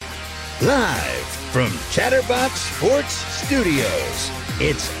Live from Chatterbox Sports Studios,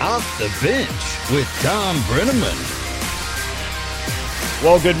 it's Off the Bench with Thom Brenneman.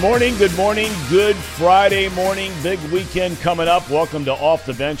 Well, good morning, good Friday morning, big weekend coming up. Welcome to Off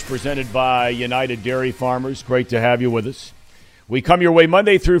the Bench, presented by United Dairy Farmers. Great to have you with us. We come your way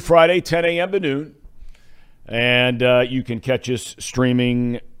Monday through Friday, 10 a.m. to noon, and you can catch us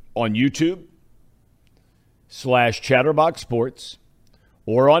streaming on YouTube/Chatterbox Sports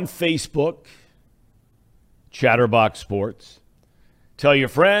or on Facebook, Chatterbox Sports. Tell your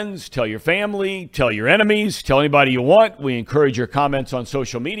friends, tell your family, tell your enemies, tell anybody you want. We encourage your comments on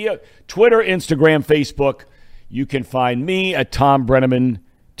social media, Twitter, Instagram, Facebook. You can find me at Thom Brenneman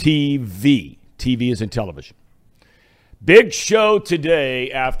TV. TV is in television. Big show today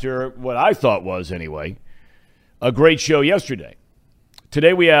after what I thought was, anyway, a great show yesterday.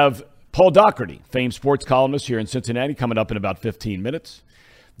 Today we have Paul Daugherty, famed sports columnist here in Cincinnati, coming up in about 15 minutes.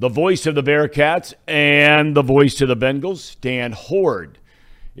 The voice of the Bearcats and the voice of the Bengals, Dan Hoard,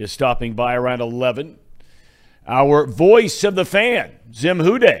 is stopping by around 11. Our voice of the fan, Zim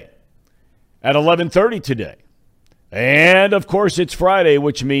WhoDey, at 11:30 today. And, of course, it's Friday,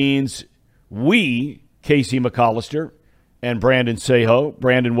 which means we, Casey McAllister and Brandon Seho.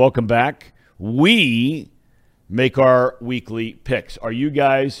 Brandon, welcome back. We make our weekly picks. Are you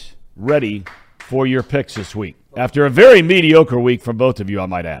guys ready for your picks this week? After a very mediocre week from both of you, I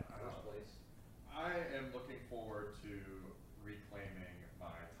might add. I am looking forward to reclaiming my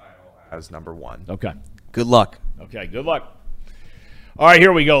title as number one. Okay. Good luck. Okay, good luck. All right,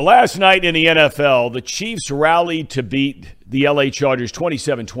 here we go. Last night in the NFL, the Chiefs rallied to beat the LA Chargers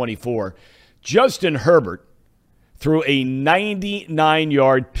 27-24. Justin Herbert threw a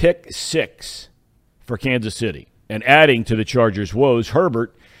 99-yard pick six for Kansas City. And adding to the Chargers' woes,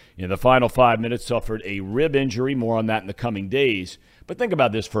 Herbert, in the final 5 minutes, suffered a rib injury. More on that in the coming days. But think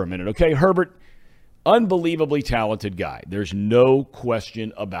about this for a minute, okay? Herbert, unbelievably talented guy. There's no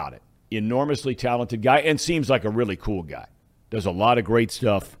question about it. Enormously talented guy and seems like a really cool guy. Does a lot of great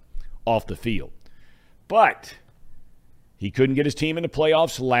stuff off the field. But he couldn't get his team in the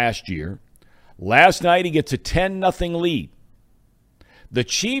playoffs last year. Last night, he gets a 10-0 lead. The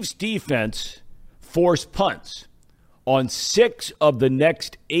Chiefs' defense forced punts on 6 of the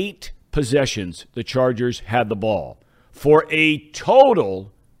next 8 possessions the Chargers had the ball for a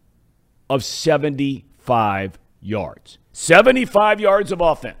total of 75 yards. 75 yards of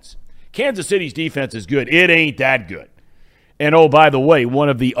offense. Kansas City's defense is good. It ain't that good. And, oh, by the way, one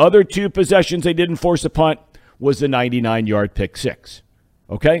of the other 2 possessions they didn't force a punt was the 99-yard pick six.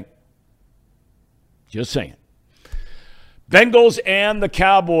 Okay? Just saying. Bengals and the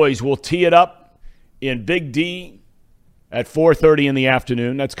Cowboys will tee it up in Big D at 4:30 in the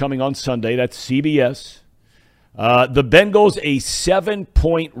afternoon. That's coming on Sunday. That's CBS. The Bengals, a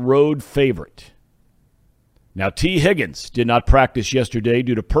 7-point road favorite. Now, T. Higgins did not practice yesterday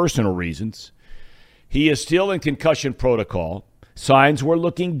due to personal reasons. He is still in concussion protocol. Signs were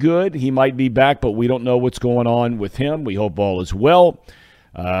looking good. He might be back, but we don't know what's going on with him. We hope all is well.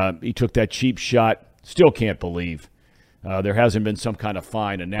 He took that cheap shot. Still can't believe there hasn't been some kind of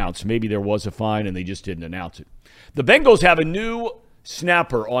fine announced. Maybe there was a fine and they just didn't announce it. The Bengals have a new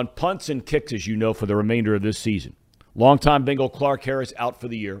snapper on punts and kicks, as you know, for the remainder of this season. Longtime Bengal Clark Harris out for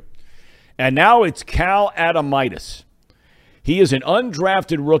the year. And now it's Cal Adamitis. He is an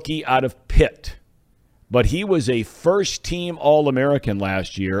undrafted rookie out of Pitt, but he was a first-team All-American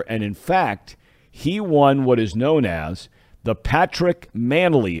last year, and in fact, he won what is known as the Patrick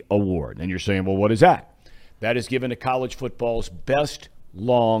Manley Award. And you're saying, well, what is that? That is given to college football's best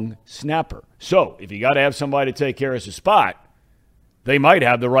long snapper. So if you got to have somebody to take Harris' spot, they might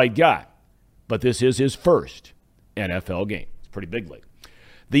have the right guy. But this is his first NFL game. It's pretty big league.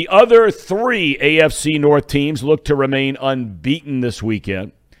 The other 3 AFC North teams look to remain unbeaten this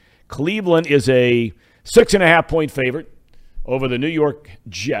weekend. Cleveland is a 6.5-point favorite over the New York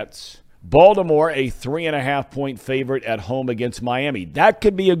Jets. Baltimore, a 3.5-point favorite at home against Miami. That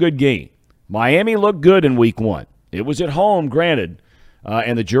could be a good game. Miami looked good in week 1. It was at home, granted,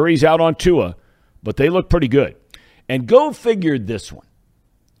 and the jury's out on Tua, but they look pretty good. And go figure this one,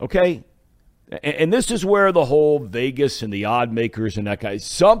 okay? And this is where the whole Vegas and the odd makers and that guy,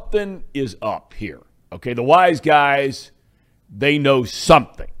 something is up here, okay? The wise guys, they know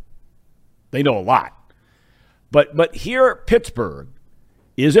something. They know a lot. But here, Pittsburgh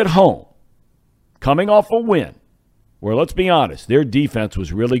is at home, coming off a win, where, let's be honest, their defense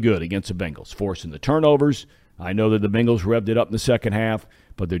was really good against the Bengals, forcing the turnovers. I know that the Bengals revved it up in the second half,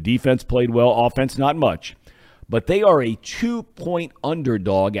 but their defense played well. Offense, not much. But they are a 2-point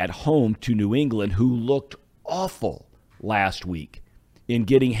underdog at home to New England, who looked awful last week in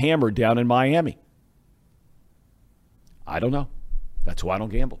getting hammered down in Miami? I don't know. That's why I don't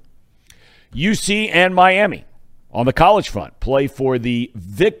gamble. UC and Miami on the college front play for the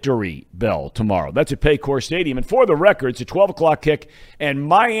Victory Bell tomorrow. That's at Paycor Stadium. And for the record, it's a 12 o'clock kick, and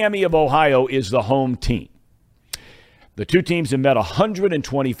Miami of Ohio is the home team. The two teams have met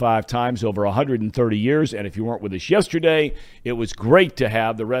 125 times over 130 years, and if you weren't with us yesterday, it was great to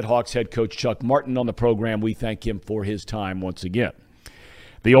have the Red Hawks head coach Chuck Martin on the program. We thank him for his time once again.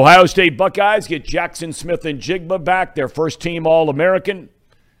 The Ohio State Buckeyes get Jackson Smith and Jigba back, their first team All-American.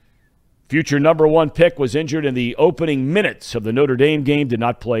 Future number 1 pick was injured in the opening minutes of the Notre Dame game, did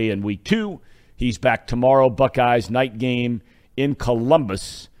not play in week 2. He's back tomorrow, Buckeyes night game in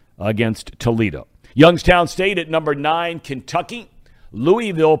Columbus against Toledo. Youngstown State at number 9, Kentucky.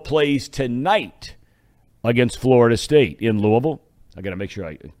 Louisville plays tonight against Florida State in Louisville. I got to make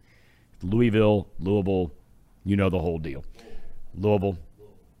sure Louisville, you know the whole deal. Louisville,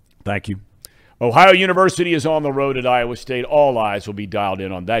 thank you. Ohio University is on the road at Iowa State. All eyes will be dialed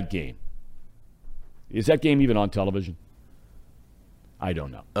in on that game. Is that game even on television? I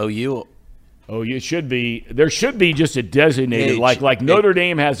don't know. OU. It should be. There should be just a designated, like Notre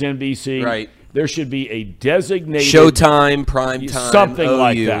Dame has NBC. Right. There should be a designated Showtime, prime time, something OU,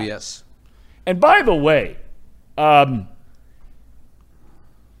 like that. Yes. And by the way, while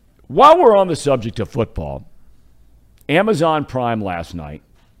we're on the subject of football, Amazon Prime last night,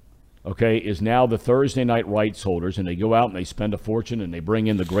 is now the Thursday night rights holders, and they go out and they spend a fortune, and they bring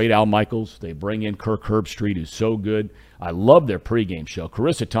in the great Al Michaels. They bring in Kirk Herbstreit, who's so good. I love their pregame show.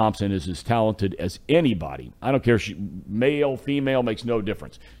 Carissa Thompson is as talented as anybody. I don't care if male, female, makes no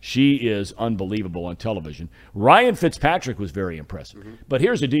difference. She is unbelievable on television. Ryan Fitzpatrick was very impressive. Mm-hmm. But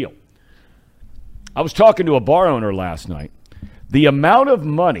here's the deal. I was talking to a bar owner last night. The amount of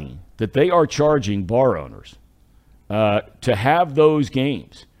money that they are charging bar owners to have those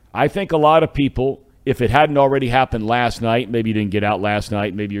games, I think a lot of people, if it hadn't already happened last night, maybe you didn't get out last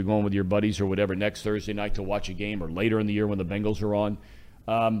night, maybe you're going with your buddies or whatever next Thursday night to watch a game, or later in the year when the Bengals are on,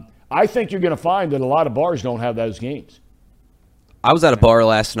 I think you're going to find that a lot of bars don't have those games. I was at a bar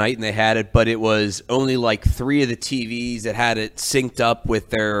last night and they had it, but it was only like 3 of the TVs that had it synced up with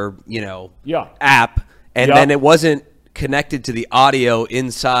their, app, and then it wasn't connected to the audio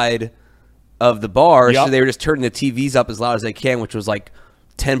inside of the bar, so they were just turning the TVs up as loud as they can, which was like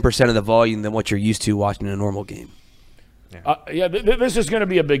 10% of the volume than what you're used to watching a normal game. This is going to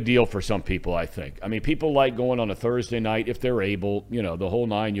be a big deal for some people, I think. I mean, people like going on a Thursday night if they're able, the whole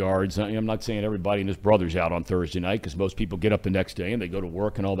 9 yards. I'm not saying everybody and his brother's out on Thursday night, because most people get up the next day and they go to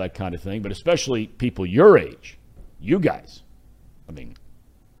work and all that kind of thing, but especially people your age, you guys. I mean,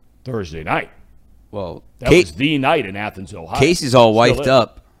 Thursday night. Well, that was the night in Athens, Ohio. Casey's all wifed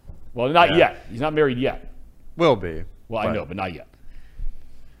up. Well, not yet. He's not married yet. Will be. Well, I know, but not yet.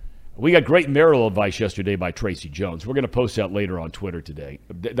 We got great marital advice yesterday by Tracy Jones. We're going to post that later on Twitter today.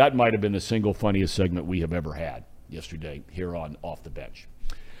 That might have been the single funniest segment we have ever had yesterday here on Off the Bench.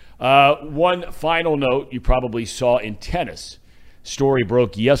 One final note you probably saw in tennis. Story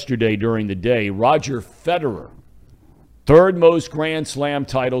broke yesterday during the day. Roger Federer, third most Grand Slam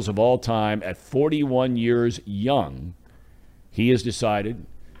titles of all time at 41 years young. He has decided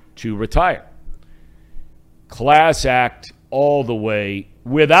to retire. Class act all the way.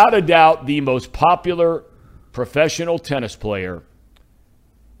 Without a doubt, the most popular professional tennis player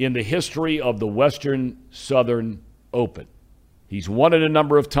in the history of the Western Southern Open. He's won it a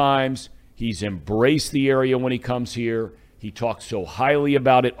number of times. He's embraced the area when he comes here. He talks so highly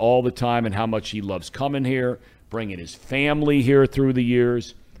about it all the time and how much he loves coming here, bringing his family here through the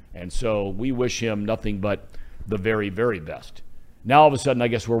years. And so we wish him nothing but the very, very best. Now, all of a sudden, I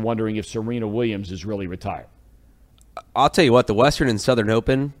guess we're wondering if Serena Williams is really retired. I'll tell you what, the Western and Southern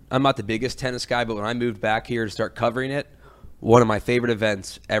Open, I'm not the biggest tennis guy, but when I moved back here to start covering it, one of my favorite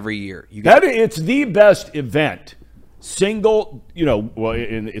events every year. It's the best event. It's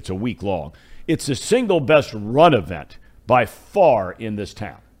a week long. It's the single best run event by far in this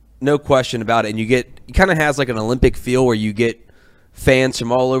town. No question about it. And it kind of has like an Olympic feel where you get fans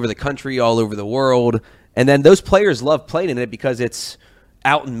from all over the country, all over the world. And then those players love playing in it because it's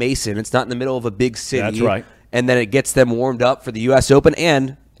out in Mason. It's not in the middle of a big city. That's right. And then it gets them warmed up for the U.S. Open,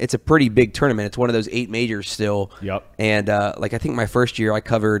 and it's a pretty big tournament. It's one of those 8 majors still. Yep. And, I think my first year I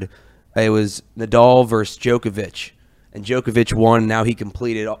covered, it was Nadal versus Djokovic. And Djokovic won, now he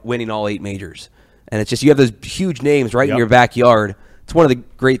completed winning all 8 majors. And it's just, you have those huge names right in your backyard. It's one of the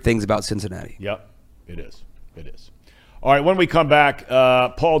great things about Cincinnati. Yep, it is. It is. All right, when we come back,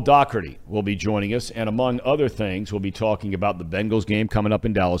 Paul Daugherty will be joining us, and among other things, we'll be talking about the Bengals game coming up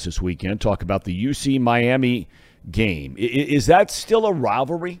in Dallas this weekend, talk about the UC-Miami game. Is that still a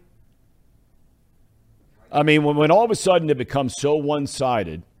rivalry? I mean, when all of a sudden it becomes so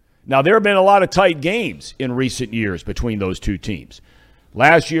one-sided. Now, there have been a lot of tight games in recent years between those two teams.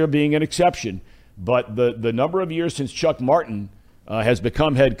 Last year being an exception, but the number of years since Chuck Martin has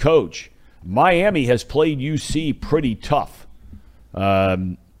become head coach, Miami has played UC pretty tough.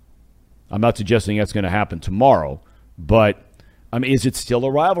 I'm not suggesting that's going to happen tomorrow, but, I mean, is it still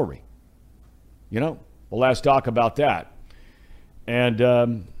a rivalry? We'll ask Doc about that. And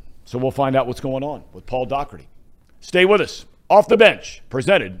so we'll find out what's going on with Paul Daugherty. Stay with us. Off the Bench,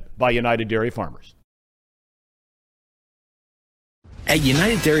 presented by United Dairy Farmers. At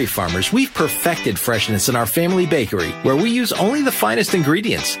United Dairy Farmers, we've perfected freshness in our family bakery, where we use only the finest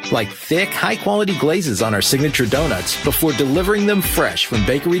ingredients, like thick, high-quality glazes on our signature donuts, before delivering them fresh from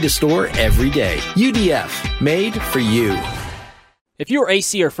bakery to store every day. UDF, made for you. If your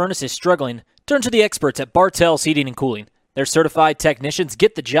AC or furnace is struggling, turn to the experts at Bartell's Heating and Cooling. Their certified technicians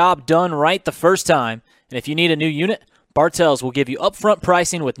get the job done right the first time, and if you need a new unit, Bartell's will give you upfront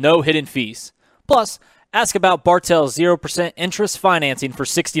pricing with no hidden fees. Plus, ask about Bartell's 0% interest financing for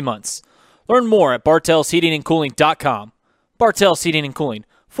 60 months. Learn more at bartellsheatingandcooling.com. Bartell's Heating and Cooling,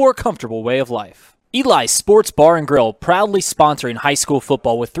 for a comfortable way of life. Eli's Sports Bar and Grill, proudly sponsoring high school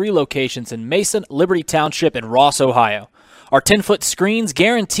football with 3 locations in Mason, Liberty Township, and Ross, Ohio. Our 10-foot screens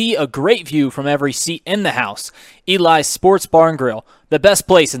guarantee a great view from every seat in the house. Eli's Sports Bar and Grill, the best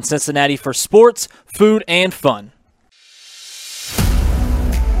place in Cincinnati for sports, food, and fun.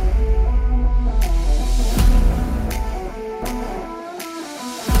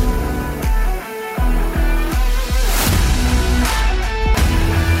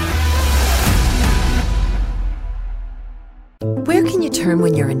 Where can you turn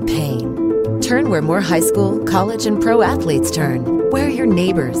when you're in pain? Turn where more high school, college, and pro athletes turn. Where your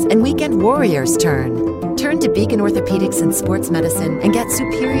neighbors and weekend warriors turn. Turn to Beacon Orthopedics and Sports Medicine and get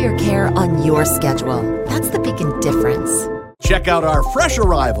superior care on your schedule. That's the Beacon difference. Check out our fresh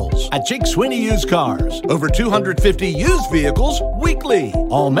arrivals at Jake Sweeney Used Cars. Over 250 used vehicles weekly.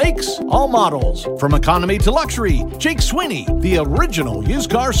 All makes, all models. From economy to luxury, Jake Sweeney, the original used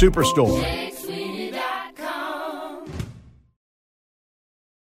car superstore.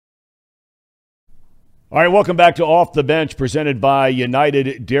 All right, welcome back to Off the Bench, presented by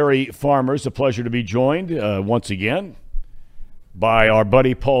United Dairy Farmers. A pleasure to be joined once again by our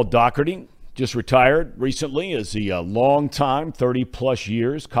buddy Paul Daugherty, just retired recently as a long-time, 30-plus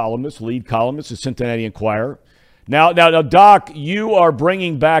years columnist, lead columnist at Cincinnati Enquirer. Now, Doc, you are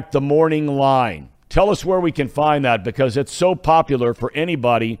bringing back the morning line. Tell us where we can find that, because it's so popular for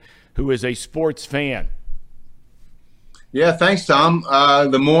anybody who is a sports fan. Yeah, thanks, Thom.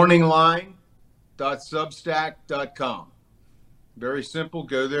 The morning line. .substack.com. Very simple.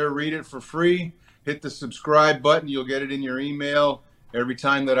 Go there, read it for free. Hit the subscribe button. You'll get it in your email every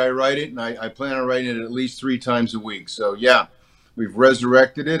time that I write it, and I plan on writing it at least 3 times a week. So, yeah, we've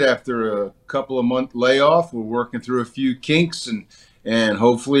resurrected it after a couple of month layoff. We're working through a few kinks, and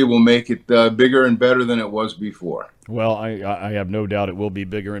hopefully we'll make it bigger and better than it was before. Well, I have no doubt it will be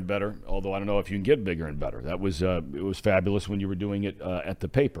bigger and better, although I don't know if you can get bigger and better. That was it was fabulous when you were doing it at the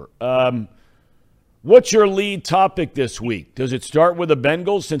paper. What's your lead topic this week? Does it start with the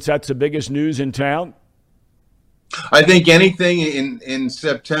Bengals, since that's the biggest news in town? I think anything in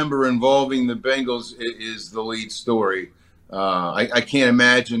September involving the Bengals is the lead story. I can't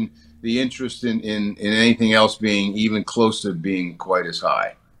imagine the interest in anything else being even close to being quite as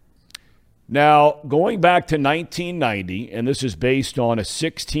high. Now, going back to 1990, and this is based on a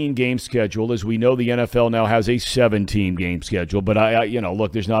 16-game schedule. As we know, the NFL now has a 17-game schedule. But,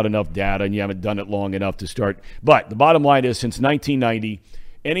 look, there's not enough data, and you haven't done it long enough to start. But the bottom line is, since 1990,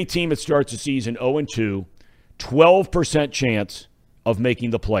 any team that starts the season 0-2, 12% chance of making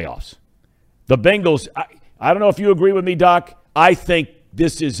the playoffs. The Bengals, I don't know if you agree with me, Doc. I think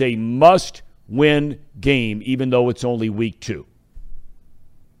this is a must-win game, even though it's only week 2.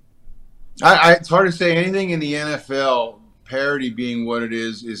 It's hard to say anything in the NFL, parity being what it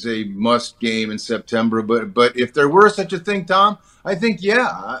is a must game in September. But if there were such a thing, Thom, I think,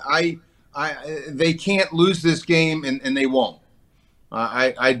 yeah, they can't lose this game, and they won't.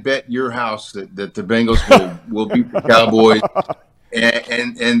 I'd bet your house that the Bengals will beat the Cowboys,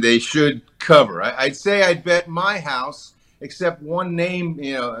 and they should cover. I'd bet my house, except one name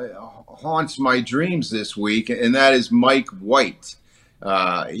haunts my dreams this week, and that is Mike White.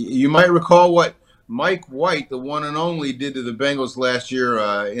 You might recall what Mike White, the one and only, did to the Bengals last year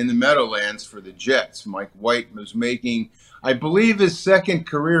in the Meadowlands for the Jets. Mike White was making, I believe, his second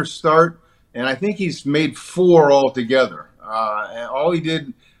career start, and I think he's made 4 altogether. And all he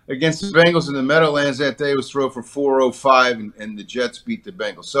did against the Bengals in the Meadowlands that day was throw for 405, and the Jets beat the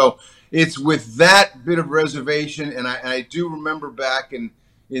Bengals. So it's with that bit of reservation, and I do remember back in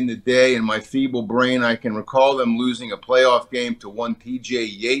the day, in my feeble brain, I can recall them losing a playoff game to one P.J.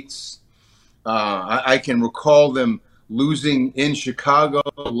 Yates. I can recall them losing in Chicago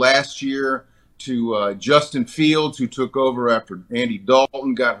last year to Justin Fields, who took over after Andy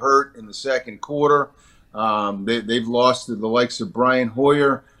Dalton got hurt in the second quarter. They've lost to the likes of Brian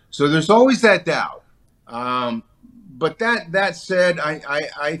Hoyer. So there's always that doubt. But that said,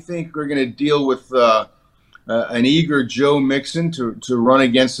 I think we're going to deal with an eager Joe Mixon to run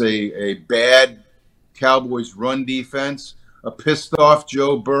against a bad Cowboys run defense, a pissed off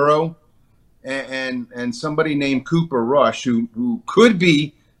Joe Burrow, and somebody named Cooper Rush, who could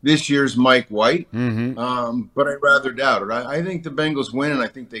be this year's Mike White. Mm-hmm. But I'd rather doubt it. I think the Bengals win, and I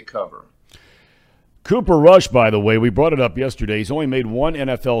think they cover. Cooper Rush, by the way, we brought it up yesterday. He's only made one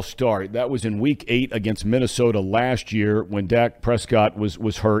NFL start. That was in Week 8 against Minnesota last year when Dak Prescott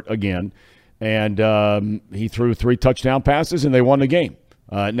was hurt again. And he threw 3 touchdown passes, and they won the game.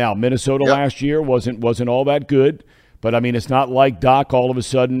 Now, Minnesota last year wasn't all that good. But, I mean, it's not like Doc all of a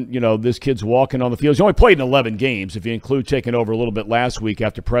sudden, this kid's walking on the field. He's only played in 11 games, if you include taking over a little bit last week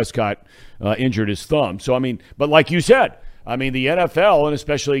after Prescott injured his thumb. So, I mean, but like you said, I mean, the NFL, and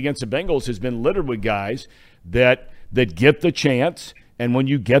especially against the Bengals, has been littered with guys that get the chance. And when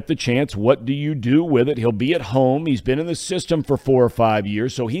you get the chance, what do you do with it? He'll be at home. He's been in the system for 4 or 5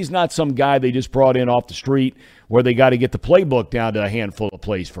 years, so he's not some guy they just brought in off the street where they got to get the playbook down to a handful of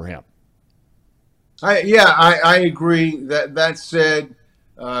plays for him. I agree. That said,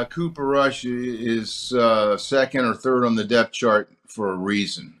 Cooper Rush is second or third on the depth chart for a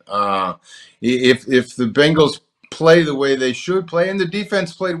reason. If the Bengals play the way they should play, and the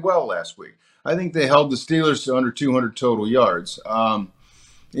defense played well last week, I think they held the Steelers to under 200 total yards.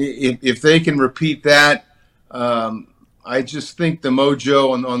 If they can repeat that, I just think the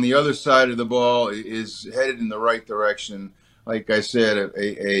mojo on the other side of the ball is headed in the right direction. Like I said,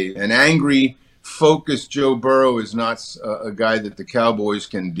 an angry, focused Joe Burrow is not a guy that the Cowboys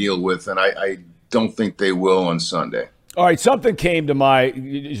can deal with, and I don't think they will on Sunday. All right, something came to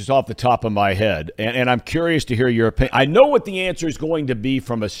just off the top of my head, and I'm curious to hear your opinion. I know what the answer is going to be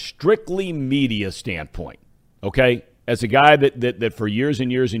from a strictly media standpoint, okay? As a guy that for years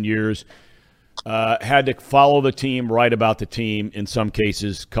and years and years had to follow the team, write about the team, in some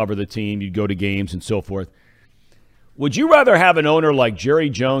cases cover the team, you'd go to games and so forth. Would you rather have an owner like Jerry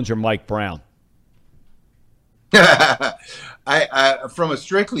Jones or Mike Brown? From a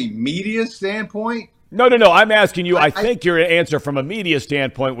strictly media standpoint? No. I'm asking you. I think your answer from a media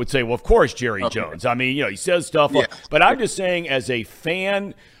standpoint would say, well, of course, Jerry Jones. I mean, he says stuff. Yeah. But I'm just saying, as a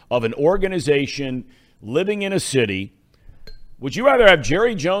fan of an organization living in a city, would you rather have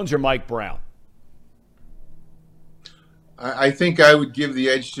Jerry Jones or Mike Brown? I think I would give the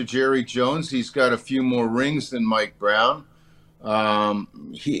edge to Jerry Jones. He's got a few more rings than Mike Brown.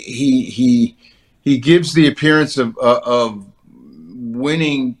 He gives the appearance of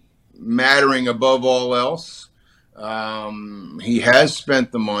winning, mattering above all else. He has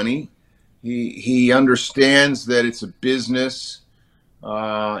spent the money. He understands that it's a business,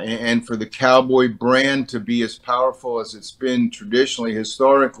 and for the Cowboy brand to be as powerful as it's been traditionally,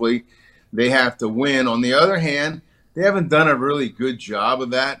 historically, they have to win. On the other hand, they haven't done a really good job of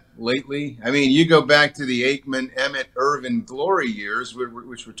that lately. I mean, you go back to the Aikman, Emmett, Irvin glory years,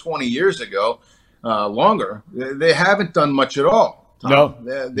 which were 20 years ago, longer. They haven't done much at all. No,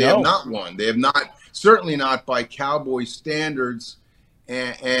 they have not won. They have not, certainly not by Cowboy standards.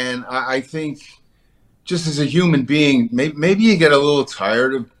 And I think, just as a human being, maybe you get a little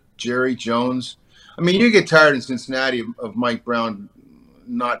tired of Jerry Jones. I mean, you get tired in Cincinnati of Mike Brown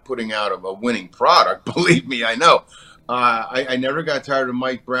not putting out a winning product. Believe me, I know. I never got tired of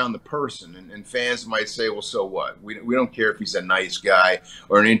Mike Brown, the person. And fans might say, well, so what? We don't care if he's a nice guy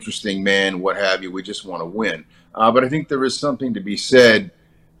or an interesting man, what have you. We just want to win. But I think there is something to be said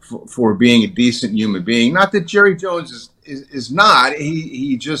for being a decent human being. Not that Jerry Jones is not.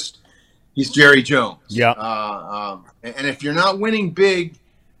 He's Jerry Jones. Yeah. And if you're not winning big,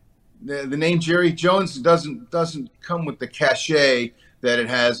 the name Jerry Jones doesn't come with the cachet that it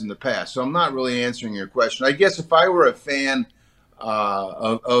has in the past. So I'm not really answering your question. I guess if I were a fan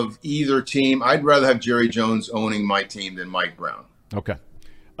of either team, I'd rather have Jerry Jones owning my team than Mike Brown. Okay.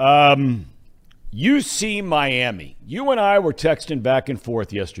 UC Miami. You and I were texting back and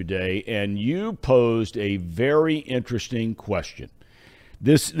forth yesterday, and you posed a very interesting question.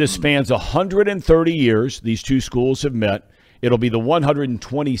 This spans 130 years. These two schools have met. It'll be the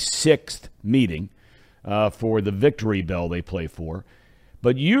 126th meeting for the Victory Bell they play for.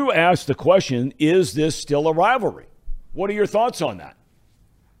 But you asked the question, is this still a rivalry? What are your thoughts on that?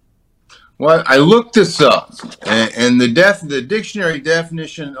 Well, I looked this up, and the dictionary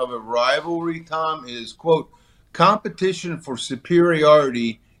definition of a rivalry, Thom, is, quote, competition for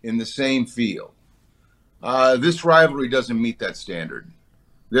superiority in the same field. This rivalry doesn't meet that standard.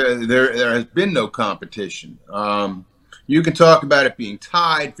 There has been no competition. You can talk about it being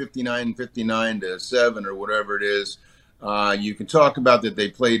tied 59 to 7 or whatever it is. You can talk about that they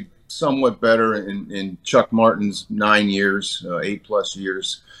played somewhat better in Chuck Martin's 9 years, 8+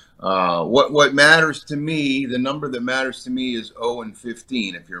 years. What matters to me, the number that matters to me is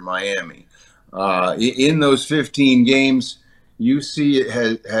 0-15 if you're Miami. In those 15 games, UC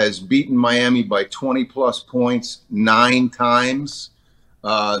has beaten Miami by 20+ points 9 times.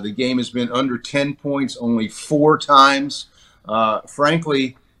 The game has been under 10 points only 4 times.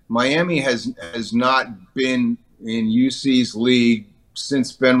 Frankly, Miami has not been in UC's league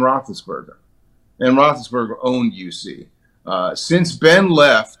since Ben Roethlisberger. Ben Roethlisberger owned UC. Since Ben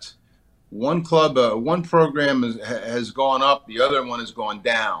left, one program has gone up, the other one has gone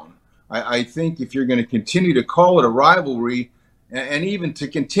down. I think if you're going to continue to call it a rivalry and even to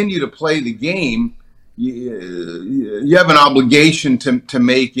continue to play the game, you have an obligation to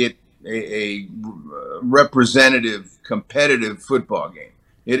make it a representative, competitive football game.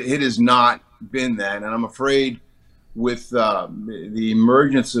 It has not been that, and I'm afraid with the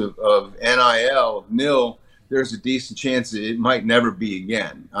emergence of NIL, there's a decent chance that it might never be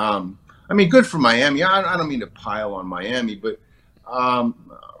again. I mean, good for Miami. I don't mean to pile on Miami, but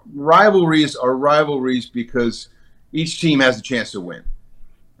rivalries are rivalries because each team has a chance to win.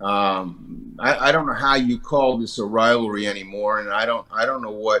 I don't know how you call this a rivalry anymore, and I don't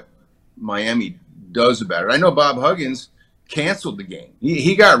know what Miami does about it. I know Bob Huggins canceled the game.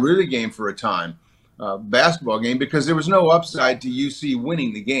 He got rid of the game for a time, basketball game, because there was no upside to UC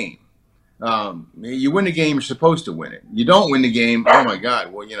winning the game. You win the game, you're supposed to win it. You don't win the game, oh my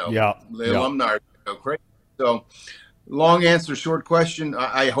God, well, the alumni are go crazy. So, long answer, short question.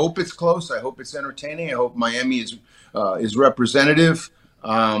 I hope it's close. I hope it's entertaining. I hope Miami is representative.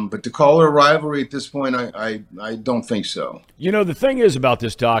 But to call it a rivalry at this point, I don't think so. You know, the thing is about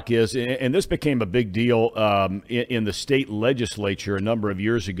this, Doc, is, and this became a big deal in the state legislature a number of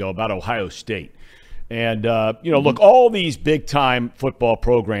years ago about Ohio State. And, look, all these big-time football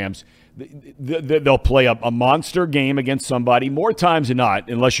programs, they'll play a monster game against somebody more times than not,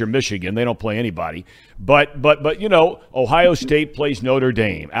 unless you're Michigan. They don't play anybody. But Ohio State plays Notre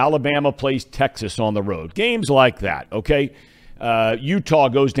Dame. Alabama plays Texas on the road. Games like that, okay? Utah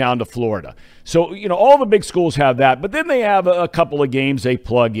goes down to Florida. So, all the big schools have that. But then they have a couple of games they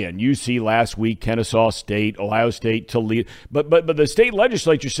plug in. UC last week, Kennesaw State, Ohio State, Toledo. But the state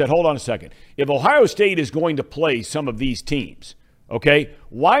legislature said, hold on a second. If Ohio State is going to play some of these teams, okay,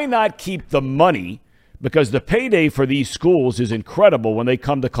 why not keep the money? Because the payday for these schools is incredible when they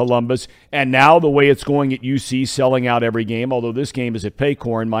come to Columbus. And now the way it's going at UC, selling out every game, although this game is at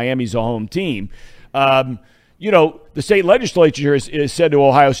Paycor and Miami's a home team. The state legislature has said to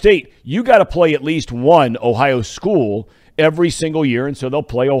Ohio State, you got to play at least one Ohio school every single year. And so they'll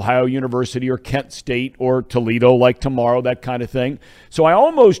play Ohio University or Kent State or Toledo like tomorrow, that kind of thing. So I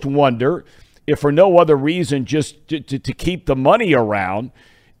almost wonder if for no other reason, just to keep the money around,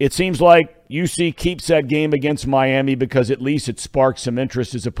 it seems like UC keeps that game against Miami because at least it sparks some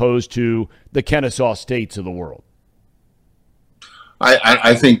interest as opposed to the Kennesaw States of the world.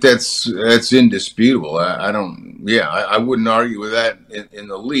 I think that's indisputable. I wouldn't argue with that in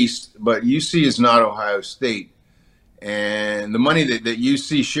the least. But UC is not Ohio State, and the money that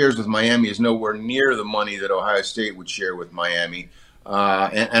UC shares with Miami is nowhere near the money that Ohio State would share with Miami.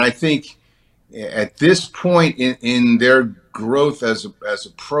 And I think at this point in their growth as a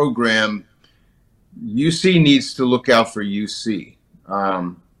program, UC needs to look out for UC.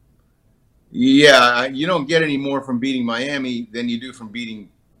 You don't get any more from beating Miami than you do from beating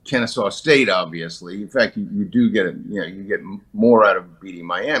Kennesaw State, obviously. In fact, you do get you get more out of beating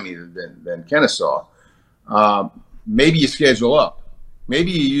Miami than Kennesaw. Maybe you schedule up.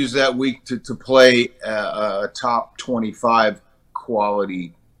 Maybe you use that week to play a top 25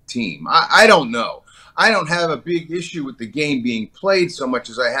 quality team. I don't know. I don't have a big issue with the game being played so much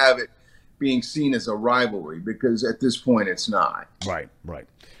as I have it being seen as a rivalry, because at this point it's not. Right.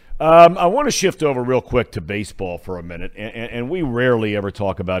 I want to shift over real quick to baseball for a minute, and we rarely ever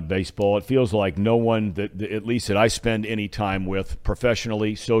talk about baseball. It feels like no one that at least that I spend any time with,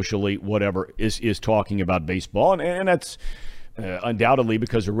 professionally, socially, whatever, is talking about baseball, and that's undoubtedly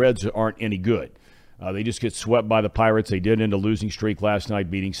because the Reds aren't any good. They just get swept by the Pirates. They did end a losing streak last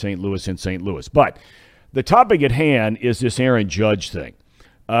night, beating St. Louis in St. Louis. But the topic at hand is this Aaron Judge thing.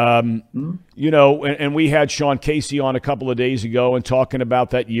 You know, and we had Sean Casey on a couple of days ago and talking about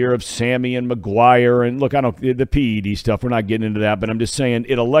that year of Sammy and McGuire. And look, the PED stuff, we're not getting into that, but I'm just saying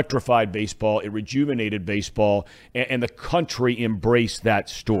it electrified baseball, it rejuvenated baseball, and the country embraced that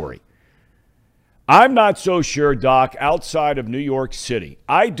story. I'm not so sure, Doc, outside of New York City.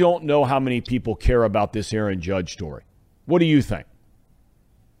 I don't know how many people care about this Aaron Judge story. What do you think?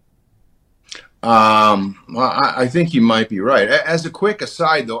 Well, I think you might be right. As a quick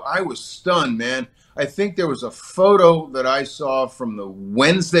aside, though, I was stunned, man. I think there was a photo that I saw from the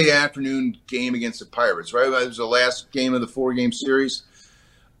Wednesday afternoon game against the Pirates, right? It was the last game of the 4-game series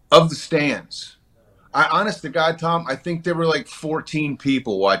of the stands. Honest to God, Tom, I think there were like 14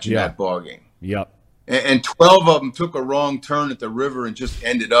 people watching that ball game. Yep. And 12 of them took a wrong turn at the river and just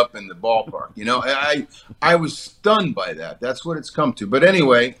ended up in the ballpark. You know, I was stunned by that. That's what it's come to. But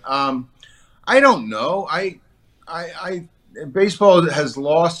anyway, I don't know. Baseball has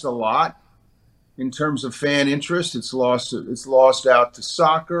lost a lot in terms of fan interest. It's lost out to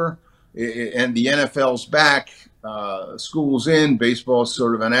soccer, and the NFL's back. School's in. Baseball's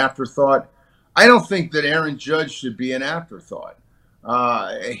sort of an afterthought. I don't think that Aaron Judge should be an afterthought.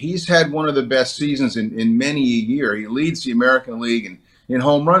 He's had one of the best seasons in many a year. He leads the American League in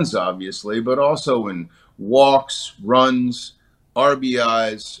home runs, obviously, but also in walks, runs,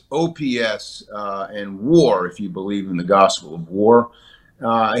 RBIs, OPS, and WAR, if you believe in the gospel of WAR.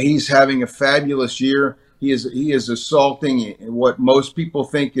 He's having a fabulous year. He is assaulting what most people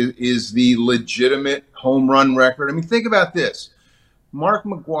think is the legitimate home run record. I mean, think about this. Mark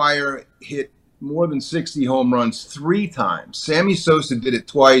McGuire hit more than 60 home runs 3 times. Sammy Sosa did it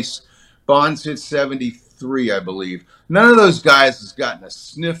twice. Bonds hit 73, I believe. None of those guys has gotten a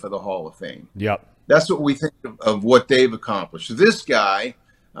sniff of the Hall of Fame. Yep. That's what we think of what they've accomplished. So this guy,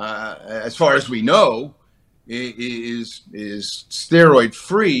 as far as we know, is steroid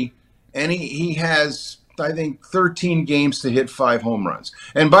free, and he has, I think, 13 games to hit 5 home runs.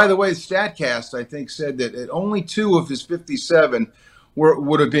 And by the way, StatCast, I think, said that only 2 of his 57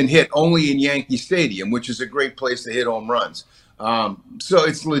 would have been hit only in Yankee Stadium, which is a great place to hit home runs. So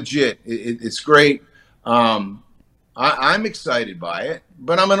it's legit. It's great. I'm excited by it,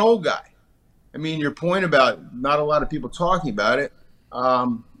 but I'm an old guy. I mean, your point about not a lot of people talking about it,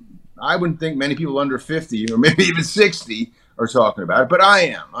 I wouldn't think many people under 50 or maybe even 60 are talking about it, but I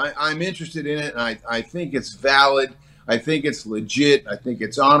am. I'm interested in it, and I think it's valid. I think it's legit. I think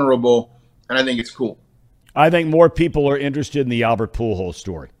it's honorable, and I think it's cool. I think more people are interested in the Albert Pujols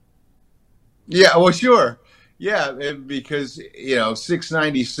story. Yeah, well, sure. Yeah, because,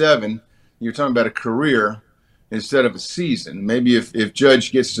 697, you're talking about a career instead of a season. Maybe if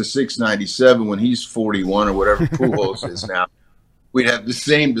Judge gets to 697 when he's 41 or whatever Pujols is now, we'd have the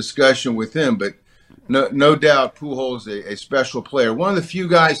same discussion with him. But no doubt Pujols is a special player. One of the few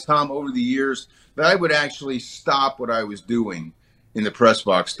guys, Tom, over the years that I would actually stop what I was doing in the press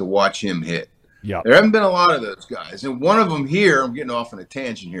box to watch him hit. Yeah, there haven't been a lot of those guys. And one of them here, I'm getting off on a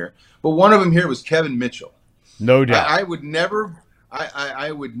tangent here, but one of them here was Kevin Mitchell. No doubt. I would never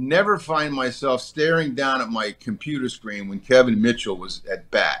find myself staring down at my computer screen when Kevin Mitchell was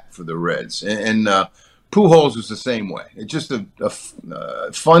at bat for the Reds. And Pujols was the same way. It's just a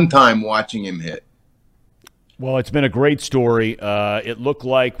fun time watching him hit. Well, it's been a great story. It looked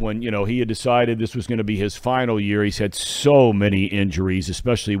like when, he had decided this was going to be his final year, he's had so many injuries,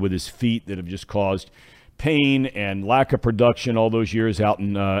 especially with his feet, that have just caused pain and lack of production all those years out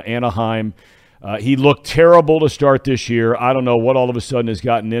in Anaheim. He looked terrible to start this year. I don't know what all of a sudden has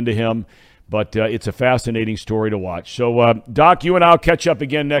gotten into him, but it's a fascinating story to watch. So, Doc, you and I will catch up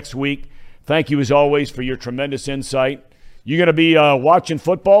again next week. Thank you, as always, for your tremendous insight. You going to be watching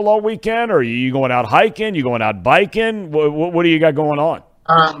football all weekend, or are you going out hiking? You going out biking? What do you got going on?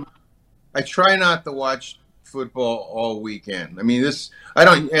 I try not to watch football all weekend. I mean,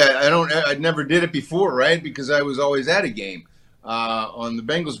 I never did it before, right? Because I was always at a game. On the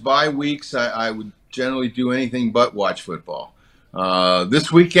Bengals bye weeks, I would generally do anything but watch football.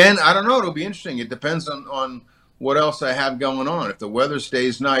 This weekend, I don't know. It'll be interesting. It depends on what else I have going on. If the weather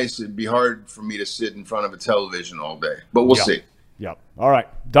stays nice, it'd be hard for me to sit in front of a television all day. But we'll see. Yeah. All right.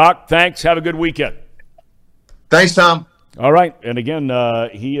 Doc, thanks. Have a good weekend. Thanks, Tom. All right. And again,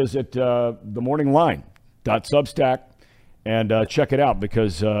 he is at themorningline.substack. And check it out,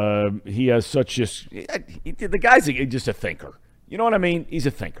 because he has such the guy's just a thinker. You know what I mean? He's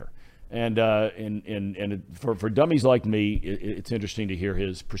a thinker. And for dummies like me, it's interesting to hear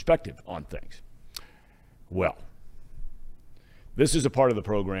his perspective on things. Well, this is a part of the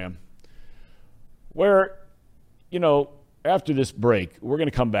program where, after this break, we're going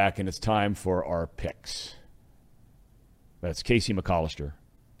to come back and it's time for our picks. That's Casey McAllister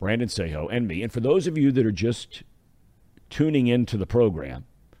Brandon Seho, and me. And for those of you that are just tuning into the program,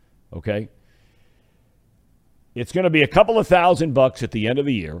 okay, it's going to be a couple of $1,000 at the end of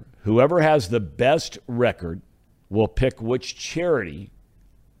the year. Whoever has the best record will pick which charity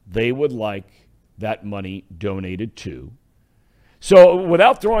they would like that money donated to. So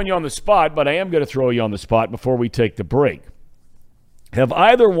without throwing you on the spot, but I am going to throw you on the spot before we take the break, have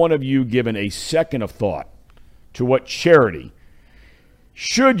either one of you given a second of thought to what charity,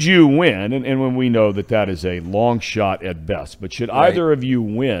 should you win, and when we know that is a long shot at best, but should either of you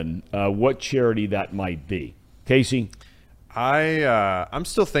win, what charity that might be? Casey? I'm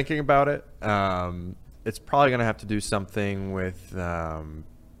still thinking about it. It's probably going to have to do something with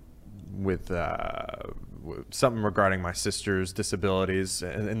something regarding my sister's disabilities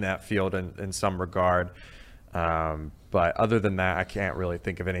in that field in some regard. But other than that, I can't really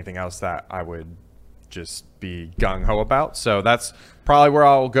think of anything else that I would just be gung-ho about. So that's probably where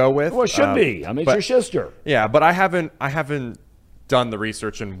I'll go with. Well, it should be. I mean, it's your sister. Yeah, but I haven't done the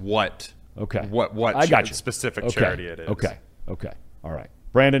research in what I got you. Specific charity it is. Okay. All right.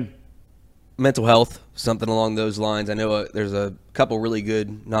 Brandon? Mental health, something along those lines. I know there's a couple really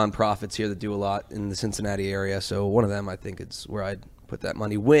good nonprofits here that do a lot in the Cincinnati area. So one of them, I think, is where I'd put that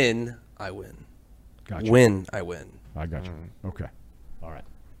money. Win, I win. Gotcha. Win, I win. I got you. Okay. All right.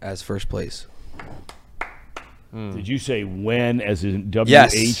 As first place. Did you say win as in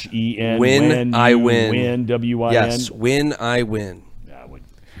W-H-E-N? Yes. Win, I win. Win, W-I-N? Yes. Win, I win.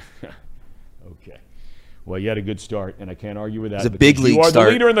 Okay. Well, you had a good start, and I can't argue with that. It's a big league start. You are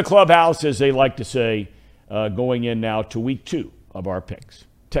the leader in the clubhouse, as they like to say, going in now to week 2 of our picks.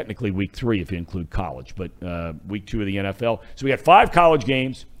 Technically week 3 if you include college, but week 2 of the NFL. So we got 5 college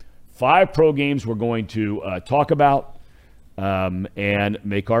games, 5 pro games we're going to talk about and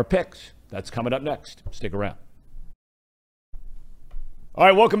make our picks. That's coming up next. Stick around. All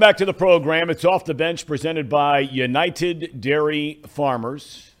right, welcome back to the program. It's Off the Bench presented by United Dairy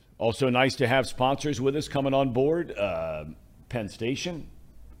Farmers. Also nice to have sponsors with us coming on board. Penn Station,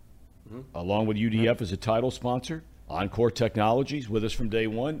 along with UDF as a title sponsor. Encore Technologies with us from day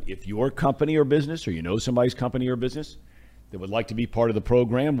one. If your company or business, or you know somebody's company or business that would like to be part of the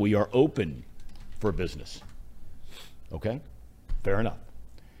program, we are open for business. Okay? Fair enough.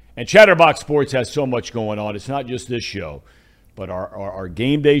 And Chatterbox Sports has so much going on. It's not just this show, but our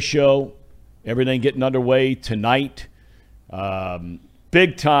game day show, everything getting underway tonight.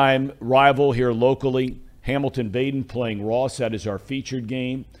 Big time rival here locally. Hamilton-Baden playing Ross. That is our featured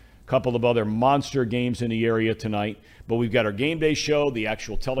game. A couple of other monster games in the area tonight. But we've got our game day show, the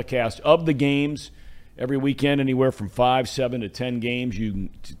actual telecast of the games every weekend, anywhere from 5, 7 to 10 games you can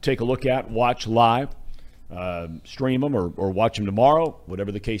take a look at, watch live, stream them or watch them tomorrow,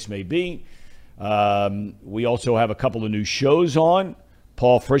 whatever the case may be. We also have a couple of new shows on.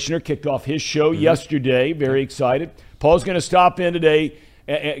 Paul Frischner kicked off his show yesterday. Very excited. Paul's going to stop in today,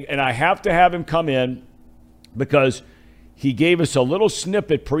 and I have to have him come in because he gave us a little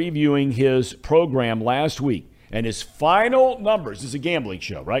snippet previewing his program last week. And his final numbers, this is a gambling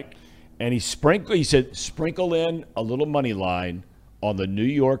show, right? And he said, sprinkle in a little money line on the New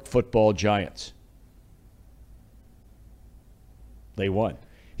York Football Giants. They won.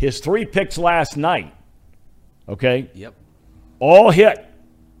 His 3 picks last night, okay? Yep. All hit,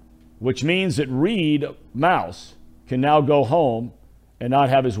 which means that Reed Mouse can now go home and not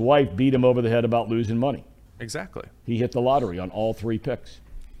have his wife beat him over the head about losing money. Exactly. He hit the lottery on all 3 picks.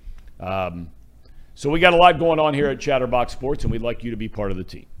 So we got a lot going on here at Chatterbox Sports, and we'd like you to be part of the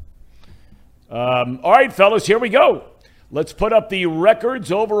team. All right, fellas, here we go. Let's put up the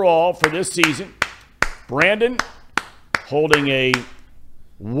records overall for this season. Brandon holding a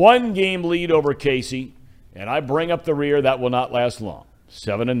 1-game lead over Casey, and I bring up the rear. That will not last long.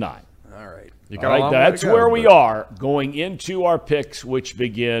 7-9. All right. All right, that's where we are going into our picks, which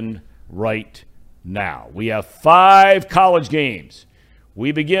begin right now. We have 5 college games.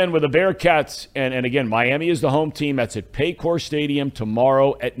 We begin with the Bearcats, and again, Miami is the home team. That's at Paycor Stadium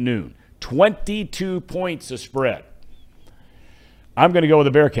tomorrow at noon. 22 points a spread. I'm going to go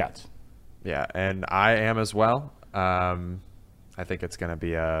with the Bearcats. Yeah, and I am as well. I think it's going to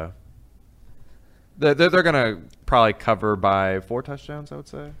be a – they're going to probably cover by 4 touchdowns, I would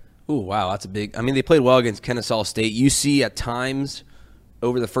say. Ooh, wow, that's a big – I mean, they played well against Kennesaw State. UC at times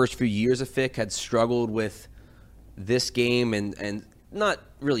over the first few years of FIC had struggled with this game and not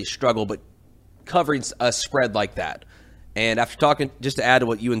really struggle, but covering a spread like that. And after talking, just to add to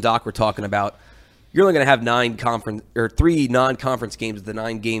what you and Doc were talking about, you're only going to have 3 non-conference games of the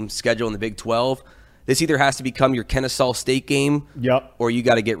 9-game schedule in the Big 12. This either has to become your Kennesaw State game, or you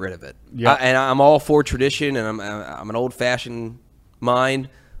got to get rid of it. And I'm all for tradition, and I'm an old-fashioned mind,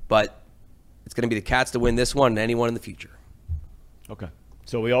 but it's going to be the Cats to win this one and anyone in the future. Okay.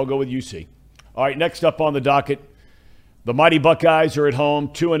 So we all go with UC. All right, next up on the docket, the Mighty Buckeyes are at home,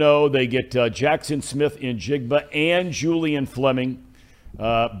 2-0. They get Jackson Smith-Njigba and Julian Fleming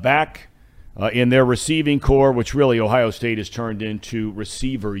back in their receiving core, which really Ohio State has turned into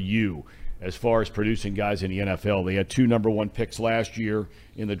receiver U as far as producing guys in the NFL. They had 2 number 1 picks last year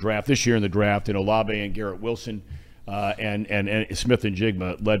in the draft, this year in the draft, in Olave and Garrett Wilson, and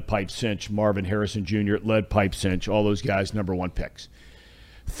Smith-Njigba led pipe cinch. Marvin Harrison Jr. led pipe cinch. All those guys number 1 picks.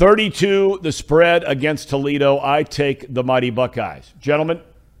 32 the spread against Toledo. I take the Mighty Buckeyes. Gentlemen?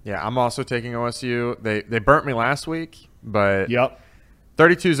 Yeah, I'm also taking OSU. They burnt me last week, but yep.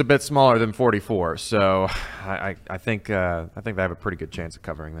 32 is a bit smaller than 44, so I think they have a pretty good chance of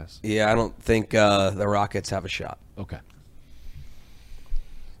covering this. Yeah, I don't think the Rockets have a shot. Okay.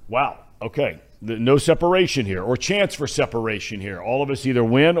 Wow. Okay. No separation here, or chance for separation here. All of us either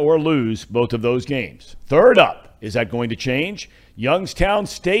win or lose both of those games. Third up, is that going to change? Youngstown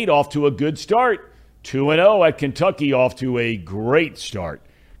State off to a good start. 2-0 at Kentucky, off to a great start.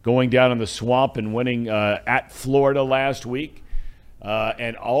 Going down in the swamp and winning at Florida last week.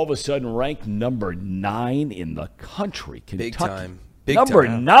 And all of a sudden ranked number 9 in the country. Kentucky. Big time. Big number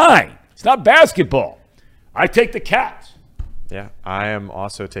time. 9. It's not basketball. I take the Cats. Yeah, I am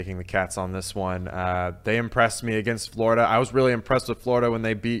also taking the Cats on this one. They impressed me against Florida. I was really impressed with Florida when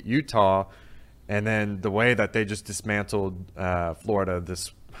they beat Utah. And then the way that they just dismantled Florida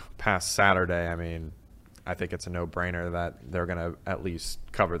this past Saturday, I mean, I think it's a no-brainer that they're going to at least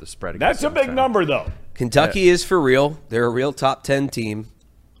cover the spread. That's a big number, though. Kentucky is for real. They're a real top 10 team.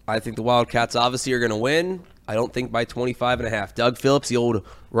 I think the Wildcats obviously are going to win. I don't think by 25.5. Doug Phillips, the old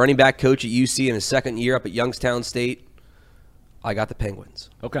running back coach at UC in his second year up at Youngstown State. I got the Penguins.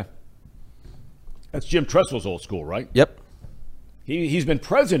 Okay. That's Jim Tressel's old school, right? Yep. He's been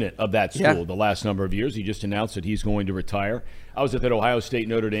president of that school the last number of years. He just announced that he's going to retire. I was at that Ohio State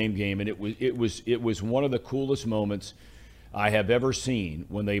Notre Dame game, and it was one of the coolest moments I have ever seen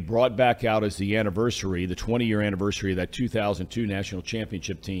when they brought back out as the anniversary, the 20-year anniversary of that 2002 national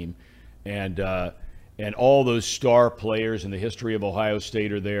championship team, and all those star players in the history of Ohio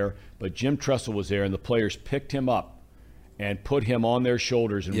State are there. But Jim Tressel was there, and the players picked him up and put him on their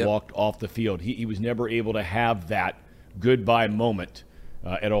shoulders and walked off the field. He was never able to have that goodbye moment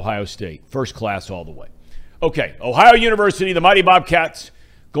at Ohio State. First class all the way. Okay, Ohio University, the Mighty Bobcats,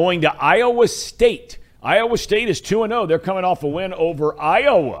 going to Iowa State. Iowa State is 2-0. They're coming off a win over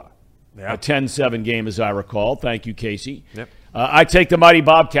Iowa. A 10-7 game, as I recall. Thank you, Casey. Yep. I take the Mighty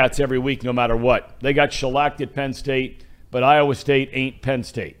Bobcats every week, no matter what. They got shellacked at Penn State, but Iowa State ain't Penn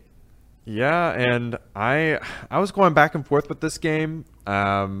State. Yeah, and I was going back and forth with this game.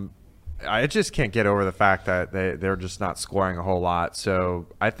 I just can't get over the fact that they're just not scoring a whole lot. So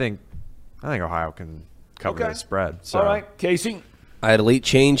I think Ohio can cover the spread. So. All right, Casey. I had a late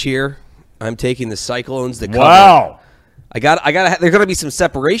change here. I'm taking the Cyclones to cover. Wow. I got. There's going to be some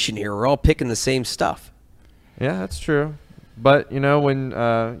separation here. We're all picking the same stuff. Yeah, that's true. But when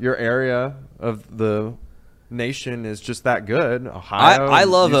your area of the nation is just that good, Ohio. I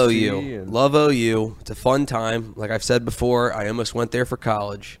love UC OU. Love OU. It's a fun time. Like I've said before, I almost went there for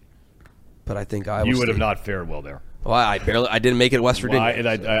college. But I think Iowa You would State. have not fared well there. Well, I didn't make it to West Virginia.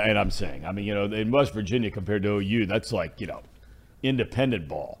 And I'm saying, I mean, in West Virginia compared to OU, that's like, independent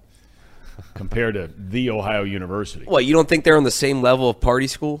ball compared to the Ohio University. What, you don't think they're on the same level of party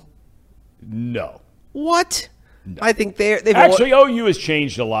school? No. What? No. I think they've actually OU has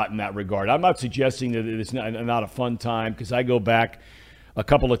changed a lot in that regard. I'm not suggesting that it's not a fun time because I go back a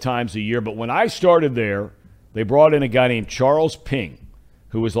couple of times a year. But when I started there, they brought in a guy named Charles Ping,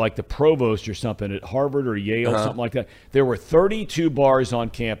 who was like the provost or something at Harvard or Yale, something like that. There were 32 bars on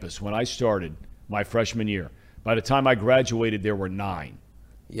campus when I started my freshman year. By the time I graduated, there were 9.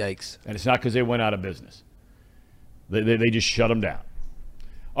 Yikes. And it's not because they went out of business. They just shut them down.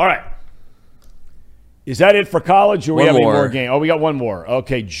 All right. Is that it for college, or we have any more game? Oh, we got one more.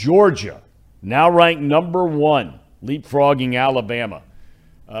 Okay, Georgia, now ranked number 1, leapfrogging Alabama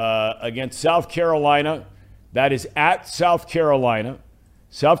against South Carolina. That is at South Carolina.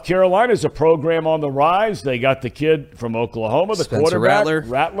 South Carolina is a program on the rise. They got the kid from Oklahoma, the Spencer quarterback.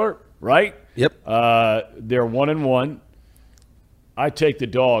 Rattler, right? Yep. They're 1-1. I take the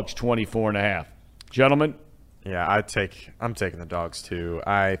Dogs 24.5. Gentlemen? Yeah, I'm taking the Dogs too.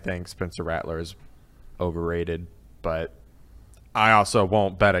 I think Spencer Rattler is overrated, but I also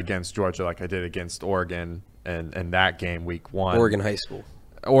won't bet against Georgia like I did against Oregon and that game week 1. Oregon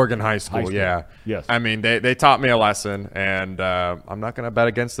High School, yeah. Yes. I mean, they taught me a lesson, and I'm not going to bet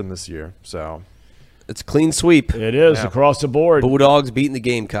against them this year. So It's a clean sweep. It is across the board. Bulldogs beating the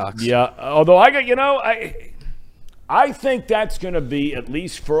Gamecocks. Yeah, although I think that's going to be, at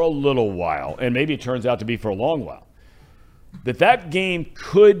least for a little while, and maybe it turns out to be for a long while, that game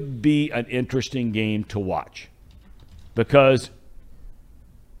could be an interesting game to watch. Because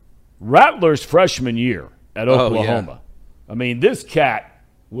Rattler's freshman year at Oklahoma, I mean, this cat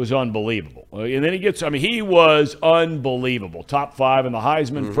was unbelievable. And then he was unbelievable. Top 5 in the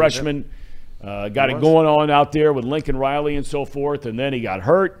Heisman, freshman. Got it going on out there with Lincoln Riley and so forth, and then he got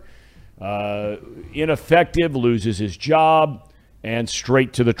hurt. Ineffective, loses his job, and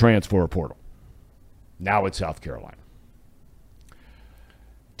straight to the transfer portal. Now it's South Carolina.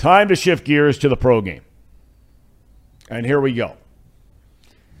 Time to shift gears to the pro game. And here we go.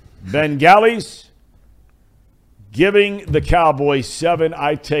 Bengalis giving the Cowboys 7.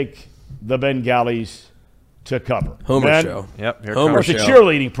 I take the Bengalis to cover. Homer show. Yep. Here Homer show. It's a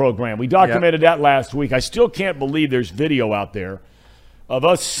cheerleading program. We documented that last week. I still can't believe there's video out there of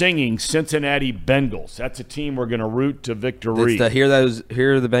us singing Cincinnati Bengals. That's a team we're going to root to victory. It's the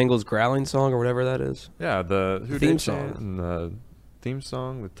Hear the Bengals growling song or whatever that is. Yeah, the theme song. And the theme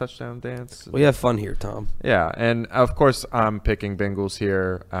song, the touchdown dance. We have fun here, Tom. Yeah, and of course I'm picking Bengals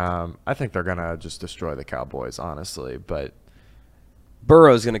here. I think they're going to just destroy the Cowboys, honestly. But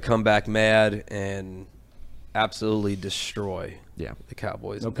Burrow's going to come back mad and absolutely destroy the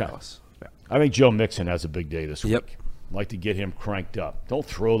Cowboys in Dallas. Yeah. I think Joe Mixon has a big day this week. Yep. I'd like to get him cranked up. Don't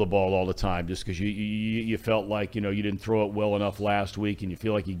throw the ball all the time just because you felt like you didn't throw it well enough last week and you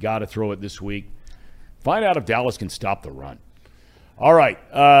feel like you got to throw it this week. Find out if Dallas can stop the run. All right,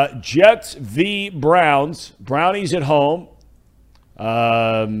 Jets v. Browns. Brownies at home.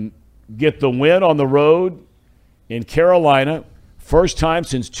 Get the win on the road in Carolina. First time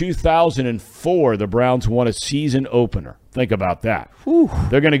since 2004 the Browns won a season opener. Think about that. Whew.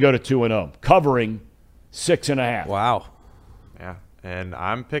 They're going to go to 2-0, covering 6.5. Wow. Yeah, and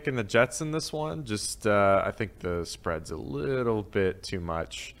I'm picking the Jets in this one. Just I think the spread's a little bit too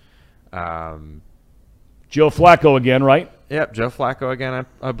much. Joe Flacco again, right? Yep, Joe Flacco again,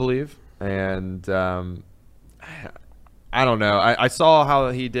 I believe. And I don't know. I saw how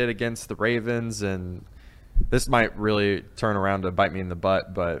he did against the Ravens, and this might really turn around to bite me in the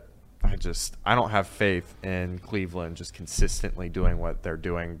butt, but I don't have faith in Cleveland just consistently doing what they're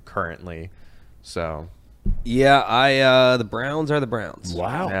doing currently. So yeah, the Browns are the Browns.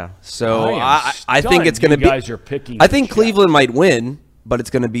 Wow. Yeah. So I think it's going to be. You guys are picking. I think Cleveland might win, but it's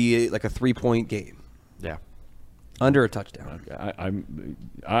going to be like a 3-point game. Yeah. Under a touchdown.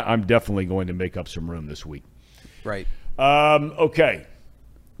 I'm definitely going to make up some room this week. Right. Okay.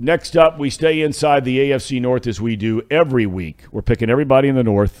 Next up, we stay inside the AFC North as we do every week. We're picking everybody in the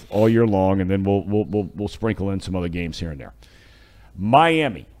North all year long, and then we'll sprinkle in some other games here and there.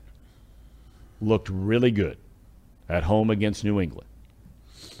 Miami looked really good at home against New England.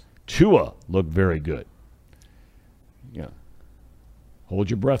 Tua looked very good. Yeah. Hold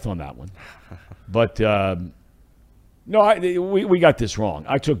your breath on that one. But no, we got this wrong.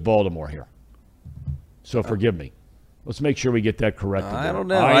 I took Baltimore here. So forgive me. Let's make sure we get that corrected. I don't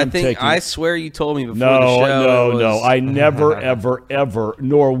know. I swear you told me before the show. No. I never, ever,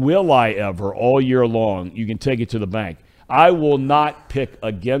 nor will I ever all year long. You can take it to the bank. I will not pick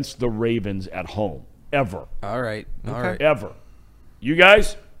against the Ravens at home. Ever. All right. Ever. You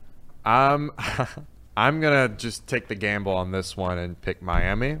guys? I'm going to just take the gamble on this one and pick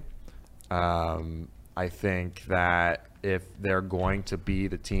Miami. I think that if they're going to be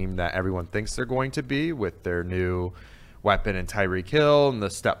the team that everyone thinks they're going to be with their new weapon in Tyreek Hill and the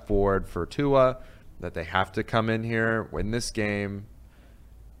step forward for Tua, that they have to come in here, win this game.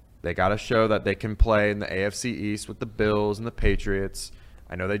 They got to show that they can play in the AFC East with the Bills and the Patriots.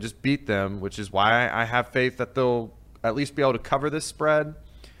 I know they just beat them, which is why I have faith that they'll at least be able to cover this spread.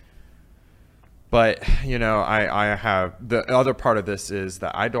 But, I have – the other part of this is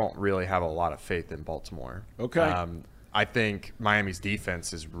that I don't really have a lot of faith in Baltimore. Okay. I think Miami's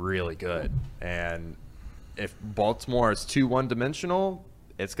defense is really good. And if Baltimore is too one-dimensional,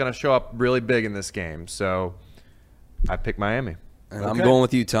 it's going to show up really big in this game. So I pick Miami. And I'm going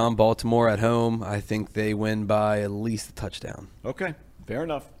with you, Tom. Baltimore at home. I think they win by at least a touchdown. Okay. Fair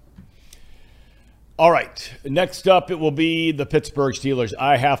enough. All right. Next up, it will be the Pittsburgh Steelers.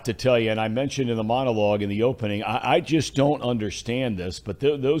 I have to tell you, and I mentioned in the monologue in the opening, I just don't understand this, but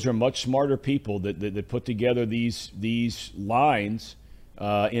those are much smarter people that put together these lines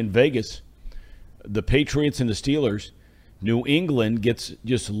in Vegas. The Patriots and the Steelers. New England gets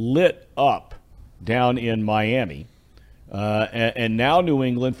just lit up down in Miami. And now New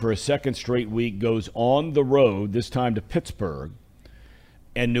England, for a second straight week, goes on the road, this time to Pittsburgh.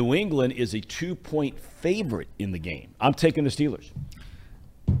 and New England is a 2-point favorite in the game. I'm taking the Steelers.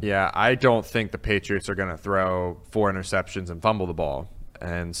 Yeah, I don't think the Patriots are going to throw 4 interceptions and fumble the ball.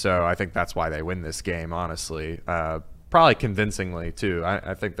 And so I think that's why they win this game, honestly. Probably convincingly, too.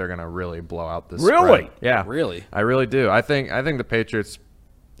 I think they're going to really blow out this Really? spread. Yeah. Really? I really do. I think the Patriots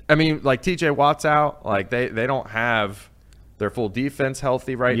 – I mean, like TJ Watt's out. Like they don't have their full defense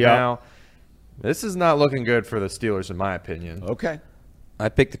healthy right now. This is not looking good for the Steelers, in my opinion. Okay. I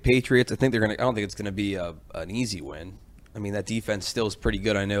picked the Patriots. I think they're going to – I don't think it's going to be an easy win. I mean, that defense still is pretty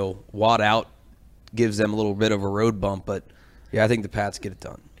good. I know Watt out gives them a little bit of a road bump, but, yeah, I think the Pats get it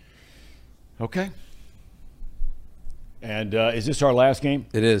done. Okay. And is this our last game?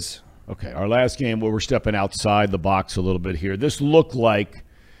 It is. Okay, our last game where we're stepping outside the box a little bit here. This looked like,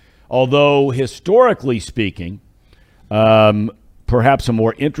 although historically speaking, perhaps a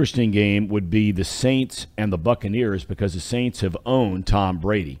more interesting game would be the Saints and the Buccaneers because the Saints have owned Tom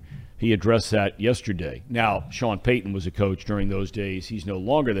Brady. He addressed that yesterday. Now, Sean Payton was a coach during those days. He's no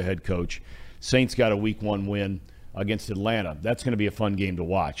longer the head coach. Saints got a Week 1 win against Atlanta. That's going to be a fun game to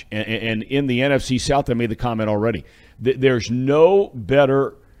watch. And in the NFC South, I made the comment already. There's no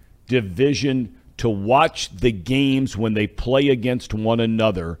better division to watch the games when they play against one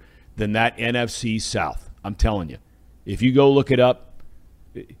another than that NFC South. I'm telling you. If you go look it up,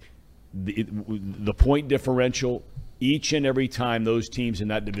 the point differential, each and every time those teams in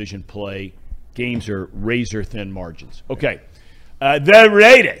that division play, games are razor-thin margins. Okay. The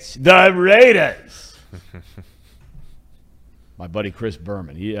Raiders. My buddy Chris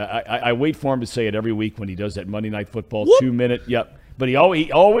Berman. I wait for him to say it every week when he does that Monday Night Football 2-minute. Yep. But he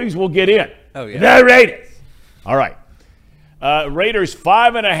always will get in. Oh, yeah. The Raiders. All right. Raiders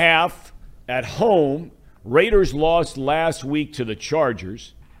 5.5 at home. Raiders lost last week to the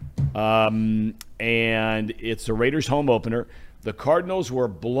Chargers. And it's the Raiders home opener. The Cardinals were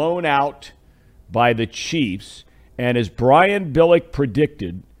blown out by the Chiefs. And as Brian Billick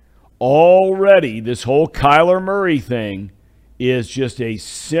predicted, already this whole Kyler Murray thing is just a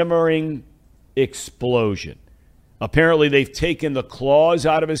simmering explosion. Apparently they've taken the clause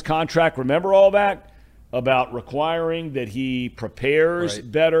out of his contract. Remember all that? About requiring that he prepares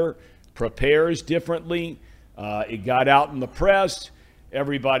better, prepares differently. It got out in the press.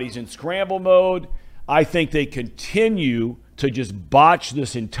 Everybody's in scramble mode. I think they continue to just botch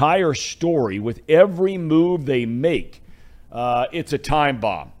this entire story with every move they make. It's a time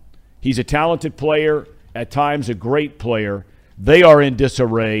bomb. He's a talented player, at times a great player. They are in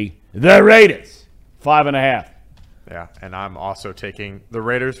disarray. The Raiders, 5.5. Yeah, and I'm also taking the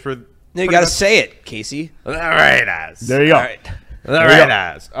Raiders for. You got to say it, Casey. The Raiders. There you go. All right. The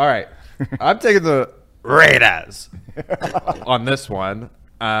Raiders. All right. I'm taking the Raiders on this one.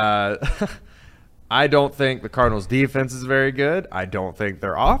 I don't think the Cardinals' defense is very good. I don't think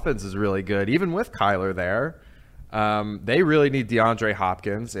their offense is really good, even with Kyler there. They really need DeAndre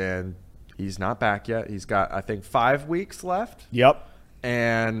Hopkins, and he's not back yet. He's got, I think, 5 weeks left. Yep.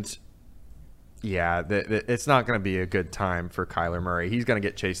 And, yeah, it's not going to be a good time for Kyler Murray. He's going to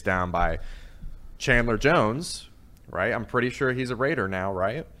get chased down by Chandler Jones, right? I'm pretty sure he's a Raider now,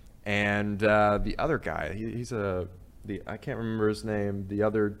 right? And the other guy, I can't remember his name, the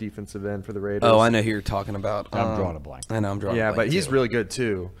other defensive end for the Raiders. Oh, I know who you're talking about. I'm drawing a blank. I know, I'm drawing a blank. Yeah, but he's really good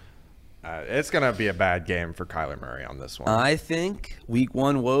too. It's going to be a bad game for Kyler Murray on this one. I think Week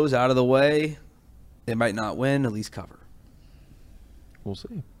 1 woes out of the way. They might not win, at least cover. We'll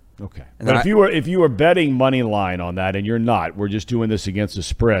see. Okay. But if you were betting money line on that, and you're not, we're just doing this against the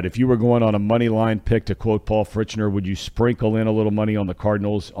spread. If you were going on a money line pick, to quote Paul Fritchner, would you sprinkle in a little money on the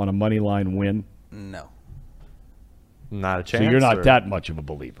Cardinals on a money line win? No. Not a chance. So you're not that much of a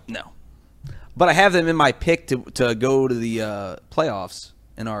believer. No. But I have them in my pick to go to the playoffs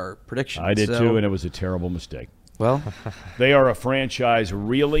in our predictions. I did too, and it was a terrible mistake. Well, they are a franchise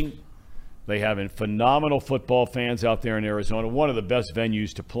reeling. They have phenomenal football fans out there in Arizona, one of the best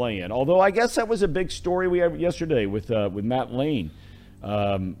venues to play in. Although I guess that was a big story we had yesterday with Matt Lane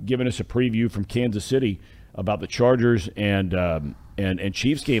giving us a preview from Kansas City about the Chargers and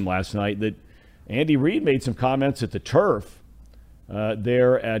Chiefs game last night, that Andy Reid made some comments at the turf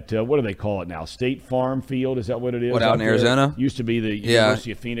there at, what do they call it now? State Farm Field, is that what it is? What, out in Arizona? Used to be the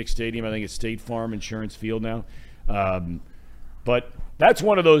University of Phoenix Stadium. I think it's State Farm Insurance Field now. But that's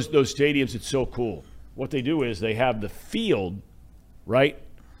one of those stadiums that's so cool. What they do is they have the field, right,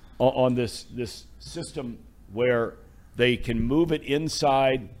 on this system where they can move it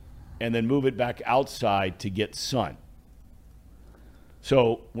inside and then move it back outside to get sun.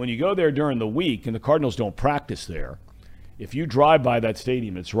 So when you go there during the week, and the Cardinals don't practice there, if you drive by that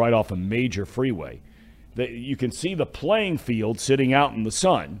stadium, it's right off a major freeway. You can see the playing field sitting out in the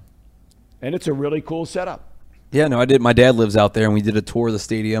sun, and it's a really cool setup. Yeah, no, I did. My dad lives out there, and we did a tour of the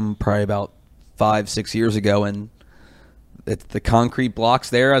stadium probably about 5-6 years ago, and it's the concrete blocks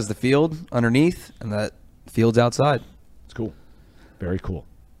there as the field underneath, and that field's outside. It's cool. Very cool.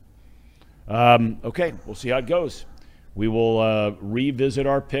 Okay, we'll see how it goes. We will revisit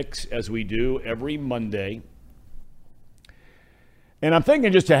our picks as we do every Monday. And I'm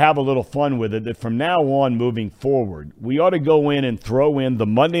thinking just to have a little fun with it, that from now on moving forward, we ought to go in and throw in the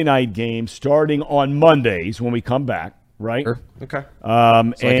Monday night game starting on Mondays when we come back, right? Sure. Okay.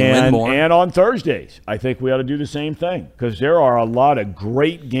 And on Thursdays. I think we ought to do the same thing because there are a lot of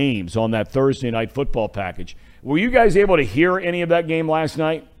great games on that Thursday night football package. Were you guys able to hear any of that game last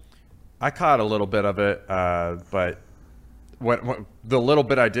night? I caught a little bit of it, but when the little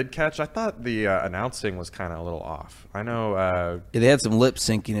bit I did catch, I thought the announcing was kind of a little off. I know they had some lip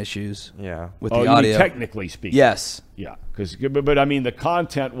syncing issues. Yeah, with the audio. Technically speaking, yes, yeah. But I mean, the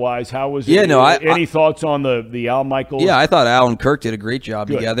content-wise, how was it? Yeah, no. Any thoughts on the Al Michaels? Yeah, I thought Al and Kirk did a great job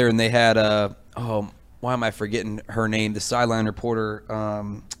together, and they had why am I forgetting her name? The sideline reporter.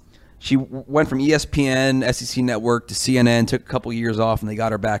 She went from ESPN, SEC Network to CNN, took a couple years off, and they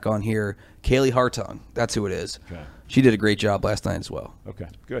got her back on here. Kaylee Hartung, that's who it is. Okay. She did a great job last night as well. Okay,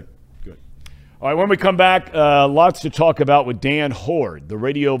 good. All right, when we come back, lots to talk about with Dan Hoard, the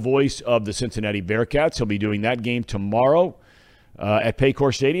radio voice of the Cincinnati Bearcats. He'll be doing that game tomorrow at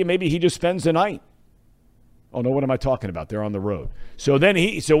Paycor Stadium. Maybe he just spends the night. Oh, no, what am I talking about? They're on the road. So what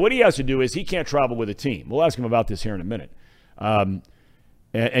he has to do is he can't travel with a team. We'll ask him about this here in a minute.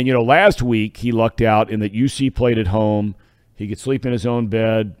 And you know, last week he lucked out in that UC played at home. He could sleep in his own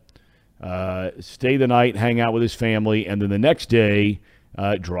bed, stay the night, hang out with his family, and then the next day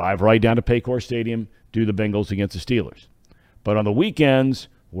drive right down to Paycor Stadium, do the Bengals against the Steelers. But on the weekends,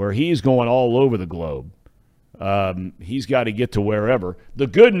 where he's going all over the globe, he's got to get to wherever. The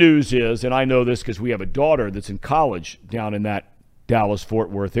good news is, and I know this because we have a daughter that's in college down in that Dallas-Fort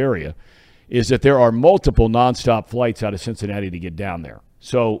Worth area, is that there are multiple nonstop flights out of Cincinnati to get down there.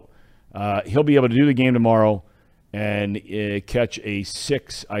 So he'll be able to do the game tomorrow and catch a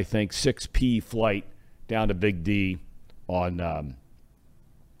 6 flight down to Big D on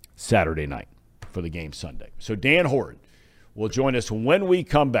Saturday night for the game Sunday. So Dan Hoard will join us when we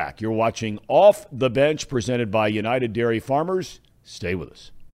come back. You're watching Off the Bench presented by United Dairy Farmers. Stay with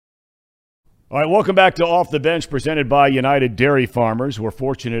us. All right, welcome back to Off the Bench presented by United Dairy Farmers. We're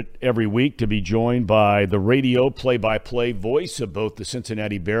fortunate every week to be joined by the radio play-by-play voice of both the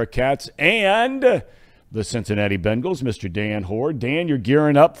Cincinnati Bearcats and the Cincinnati Bengals, Mr. Dan Hoard. Dan, you're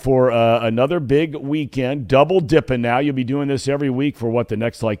gearing up for another big weekend, double dipping now. You'll be doing this every week for the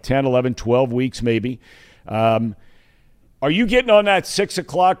next 10, 11, 12 weeks maybe. Are you getting on that 6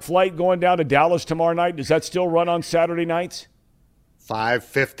 o'clock flight going down to Dallas tomorrow night? Does that still run on Saturday nights?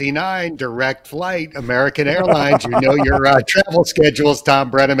 5:59 direct flight, American Airlines. You know your travel schedules,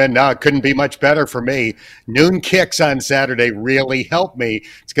 Thom Brenneman. No, it couldn't be much better for me. Noon kicks on Saturday really helped me.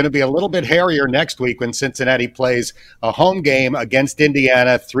 It's going to be a little bit hairier next week when Cincinnati plays a home game against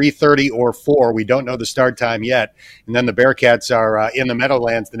Indiana, 3:30 or 4. We don't know the start time yet. And then the Bearcats are in the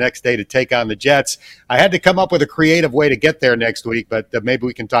Meadowlands the next day to take on the Jets. I had to come up with a creative way to get there next week, but maybe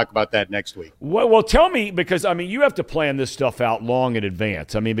we can talk about that next week. Well, tell me, because, I mean, you have to plan this stuff out long in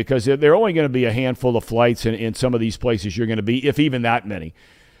advance. I mean, because there are only going to be a handful of flights in some of these places you're going to be, if even that many.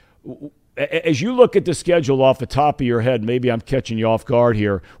 As you look at the schedule off the top of your head, maybe I'm catching you off guard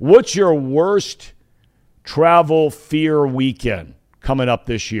here, what's your worst travel fear weekend coming up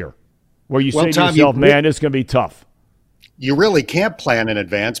this year where you say to yourself, man, it's going to be tough? You really can't plan in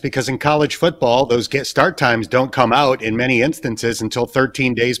advance because in college football, those start times don't come out in many instances until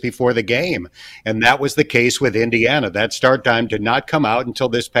 13 days before the game. And that was the case with Indiana. That start time did not come out until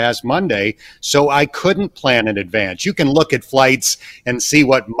this past Monday. So I couldn't plan in advance. You can look at flights and see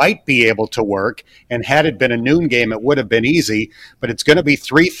what might be able to work. And had it been a noon game, it would have been easy. But it's going to be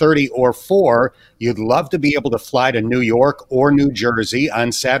 3:30 or 4. You'd love to be able to fly to New York or New Jersey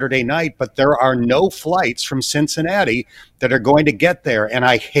on Saturday night, but there are no flights from Cincinnati that are going to get there. And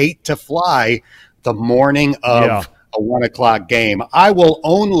I hate to fly the morning of a 1 o'clock game. I will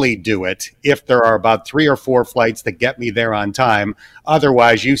only do it if there are about 3 or 4 flights that get me there on time.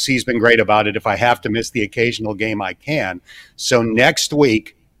 Otherwise, UC's been great about it. If I have to miss the occasional game, I can. So next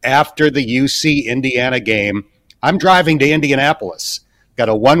week, after the UC Indiana game, I'm driving to Indianapolis. Got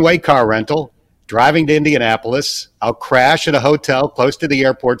a one-way car rental. Driving to Indianapolis. I'll crash at a hotel close to the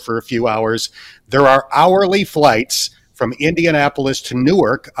airport for a few hours. There are hourly flights from Indianapolis to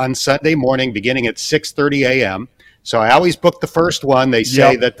Newark on Sunday morning beginning at 6:30 a.m. So I always book the first one. They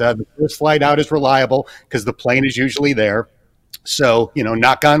say that the first flight out is reliable because the plane is usually there. So,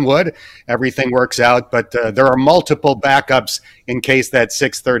 knock on wood, everything works out. But there are multiple backups in case that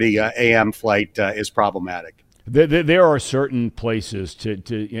 6:30 a.m. flight is problematic. There are certain places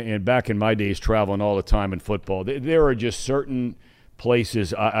and back in my days traveling all the time in football, there are just certain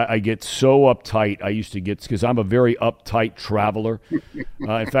places I get so uptight. I used to get, because I'm a very uptight traveler.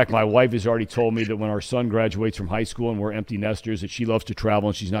 In fact, my wife has already told me that when our son graduates from high school and we're empty nesters, that she loves to travel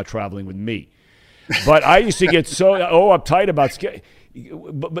and she's not traveling with me. But I used to get so uptight about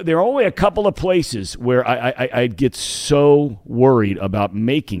but there are only a couple of places where I'd get so worried about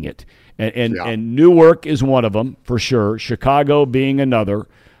making it. And Newark is one of them, for sure. Chicago being another.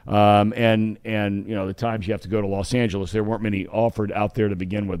 And the times you have to go to Los Angeles, there weren't many offered out there to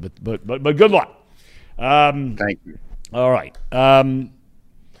begin with. But good luck. Thank you. All right.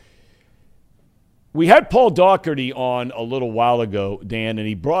 We had Paul Daugherty on a little while ago, Dan, and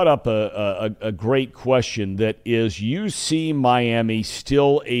he brought up a great question that is UC-Miami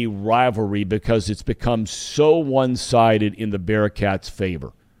still a rivalry because it's become so one-sided in the Bearcats'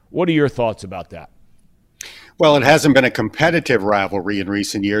 favor? What are your thoughts about that? Well, it hasn't been a competitive rivalry in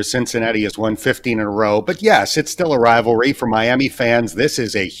recent years. Cincinnati has won 15 in a row. But yes, it's still a rivalry for Miami fans. This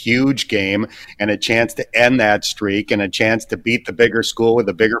is a huge game and a chance to end that streak and a chance to beat the bigger school with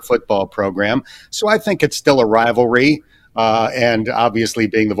a bigger football program. So I think it's still a rivalry. And obviously,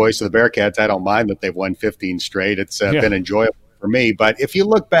 being the voice of the Bearcats, I don't mind that they've won 15 straight. It's been enjoyable for me. But if you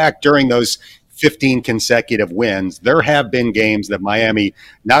look back during those 15 consecutive wins, there have been games that Miami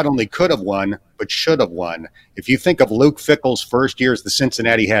not only could have won, but should have won. If you think of Luke Fickell's first year as the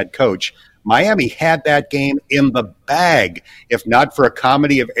Cincinnati head coach, Miami had that game in the bag. If not for a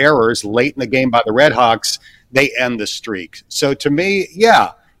comedy of errors late in the game by the Redhawks, they end the streak. So to me,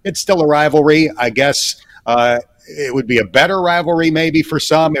 it's still a rivalry. I guess it would be a better rivalry maybe for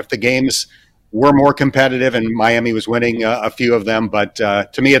some if the games were more competitive and Miami was winning a few of them. But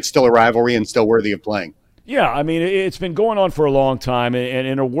to me, it's still a rivalry and still worthy of playing. Yeah, I mean, it's been going on for a long time, and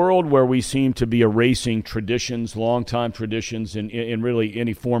in a world where we seem to be erasing traditions, long-time traditions, in really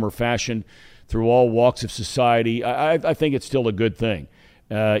any form or fashion through all walks of society, I think it's still a good thing.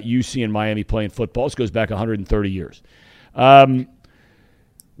 UC and Miami playing football. This goes back 130 years.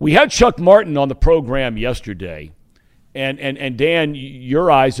 We had Chuck Martin on the program yesterday, and Dan,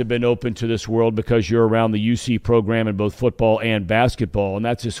 your eyes have been open to this world because you're around the UC program in both football and basketball, and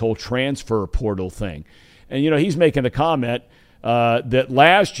that's this whole transfer portal thing. And, he's making the comment that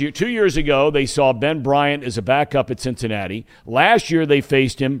last year, 2 years ago, they saw Ben Bryant as a backup at Cincinnati. Last year, they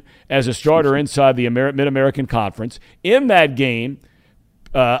faced him as a starter inside the Mid-American Conference. In that game,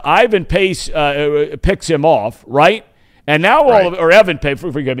 Ivan Pace picks him off, right? And now Evan Pace,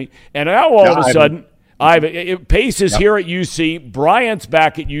 forgive me. And now all of a sudden, Pace is here at UC, Bryant's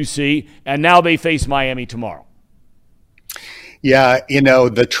back at UC, and now they face Miami tomorrow. Yeah,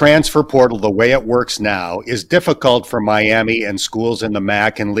 the transfer portal, the way it works now, is difficult for Miami and schools in the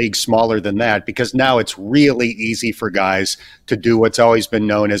MAC and leagues smaller than that because now it's really easy for guys to do what's always been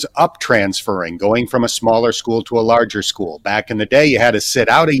known as up transferring, going from a smaller school to a larger school. Back in the day, you had to sit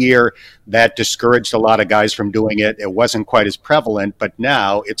out a year. That discouraged a lot of guys from doing it. It wasn't quite as prevalent, but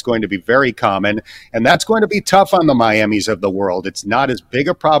now it's going to be very common, and that's going to be tough on the Miamis of the world. It's not as big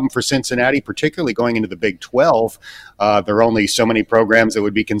a problem for Cincinnati, particularly going into the Big 12. There are only so many programs that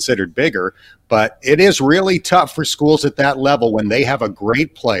would be considered bigger, but it is really tough for schools at that level when they have a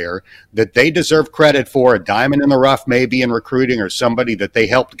great player that they deserve credit for, a diamond in the rough maybe in recruiting or somebody that they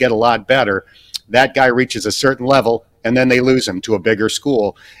helped get a lot better. That guy reaches a certain level, and then they lose him to a bigger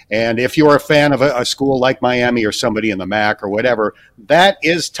school. And if you're a fan of a school like Miami or somebody in the MAC or whatever, that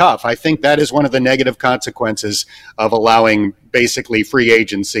is tough. I think that is one of the negative consequences of allowing basically free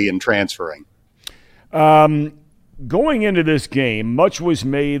agency and transferring. Going into this game, much was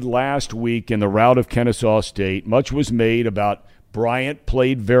made last week in the rout of Kennesaw State. Much was made about Bryant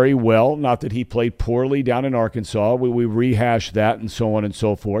played very well. Not that he played poorly down in Arkansas. We rehashed that and so on and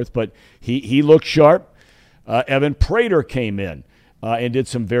so forth. But he looked sharp. Evan Prater came in and did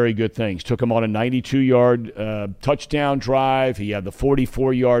some very good things. Took him on a 92-yard touchdown drive. He had the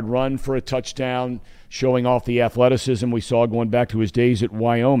 44-yard run for a touchdown, showing off the athleticism we saw going back to his days at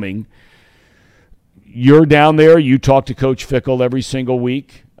Wyoming. You're down there. You talk to Coach Fickell every single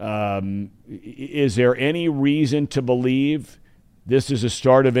week. Is there any reason to believe this is a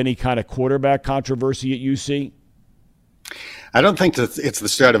start of any kind of quarterback controversy at UC? I don't think that it's the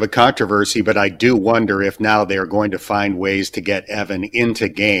start of a controversy, but I do wonder if now they're going to find ways to get Evan into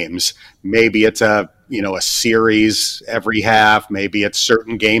games. Maybe it's a a series every half. Maybe it's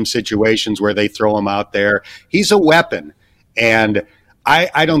certain game situations where they throw him out there. He's a weapon. And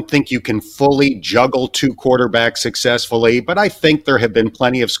I don't think you can fully juggle two quarterbacks successfully, but I think there have been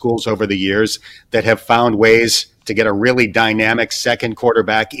plenty of schools over the years that have found ways to get a really dynamic second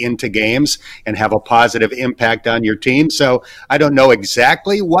quarterback into games and have a positive impact on your team. So I don't know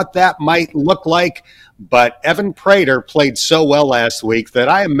exactly what that might look like, but Evan Prater played so well last week that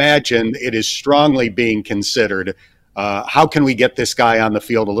I imagine it is strongly being considered. How can we get this guy on the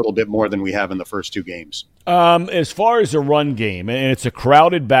field a little bit more than we have in the first two games? As far as a run game, and it's a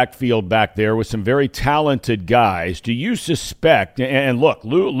crowded backfield back there with some very talented guys, do you suspect, and look,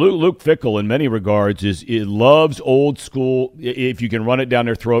 Luke Fickell in many regards loves old school, if you can run it down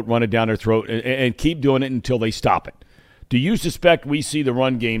their throat, and keep doing it until they stop it. Do you suspect we see the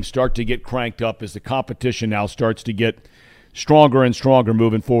run game start to get cranked up as the competition now starts to get stronger and stronger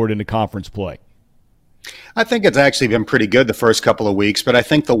moving forward into conference play? I think it's actually been pretty good the first couple of weeks, but I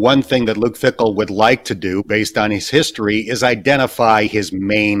think the one thing that Luke Fickell would like to do based on his history is identify his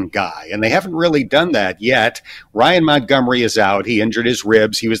main guy, and they haven't really done that yet. Ryan Montgomery is out. He injured his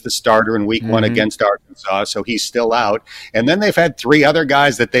ribs. He was the starter in week one against Arkansas, so he's still out. And then they've had three other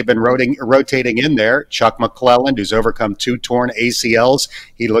guys that they've been rotating in there. Chuck McClelland, who's overcome 2 torn ACLs.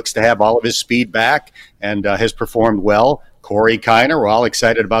 He looks to have all of his speed back and has performed well. Corey Kiner, we're all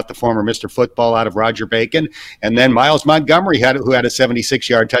excited about the former Mr. Football out of Roger Bacon. And then Miles Montgomery, who had a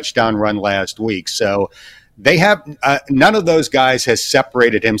 76-yard touchdown run last week. So they have none of those guys has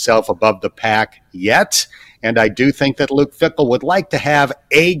separated himself above the pack yet. And I do think that Luke Fickell would like to have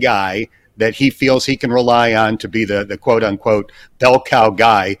a guy that he feels he can rely on to be the quote-unquote bell cow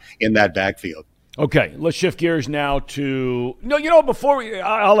guy in that backfield. Okay, let's shift gears now to –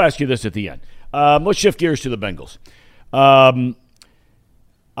 I'll ask you this at the end. Let's shift gears to the Bengals.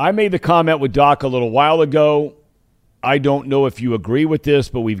 I made the comment with Doc a little while ago. I don't know if you agree with this,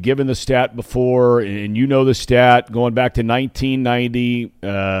 but we've given the stat before, and you know the stat. Going back to 1990,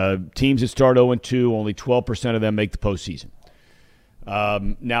 teams that start 0-2, only 12% of them make the postseason.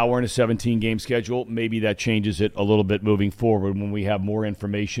 Now we're in a 17-game schedule. Maybe that changes it a little bit moving forward when we have more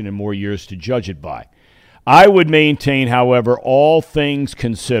information and more years to judge it by. I would maintain, however, all things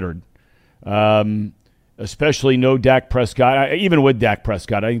considered, especially no Dak Prescott. Even with Dak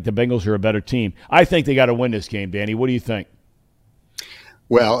Prescott, I think the Bengals are a better team. I think they got to win this game, Danny. What do you think?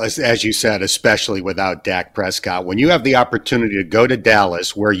 Well, as you said, especially without Dak Prescott, when you have the opportunity to go to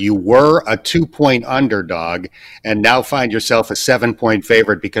Dallas where you were a 2-point underdog and now find yourself a 7-point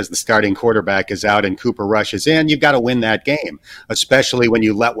favorite because the starting quarterback is out and Cooper Rush is in, you've got to win that game, especially when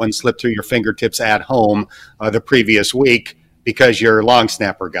you let one slip through your fingertips at home the previous week because your long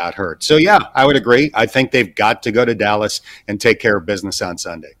snapper got hurt. So, yeah, I would agree. I think they've got to go to Dallas and take care of business on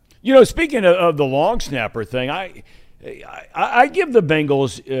Sunday. You know, speaking of the long snapper thing, I give the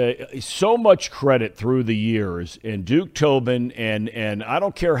Bengals so much credit through the years, and Duke Tobin, and I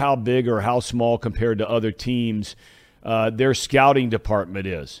don't care how big or how small compared to other teams their scouting department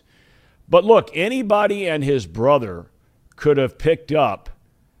is. But look, anybody and his brother could have picked up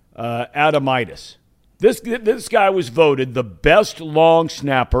Adamitis. This guy was voted the best long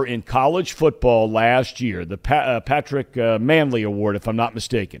snapper in college football last year, the Patrick Manley Award, if I'm not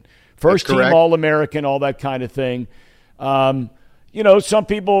mistaken. First team All-American, all that kind of thing. Some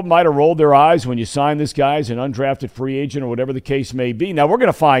people might have rolled their eyes when you sign this guy as an undrafted free agent or whatever the case may be. Now, we're going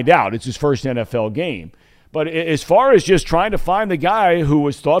to find out. It's his first NFL game. But as far as just trying to find the guy who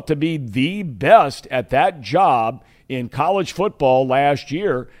was thought to be the best at that job in college football last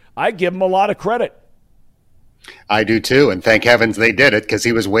year, I give him a lot of credit. I do too, and thank heavens they did it because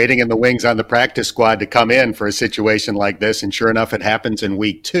he was waiting in the wings on the practice squad to come in for a situation like this, and sure enough, it happens in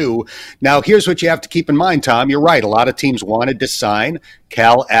week 2. Now, here's what you have to keep in mind, Tom. You're right. A lot of teams wanted to sign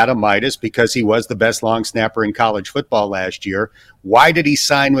Cal Adamitis because he was the best long snapper in college football last year. Why did he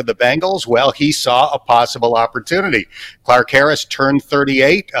sign with the Bengals? Well, he saw a possible opportunity. Clark Harris turned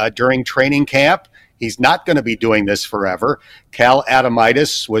 38 during training camp. He's not going to be doing this forever. Cal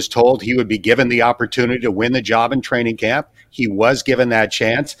Adamitis was told he would be given the opportunity to win the job in training camp. He was given that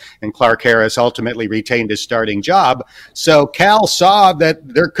chance, and Clark Harris ultimately retained his starting job. So Cal saw that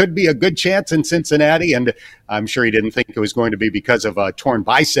there could be a good chance in Cincinnati, and I'm sure he didn't think it was going to be because of torn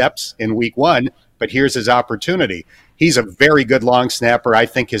biceps in week 1, but here's his opportunity. He's a very good long snapper. I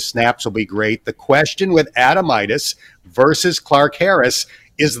think his snaps will be great. The question with Adamitis versus Clark Harris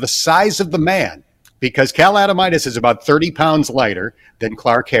is the size of the man. Because Cal Adamitis is about 30 pounds lighter than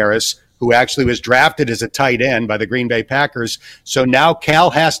Clark Harris, who actually was drafted as a tight end by the Green Bay Packers. So now Cal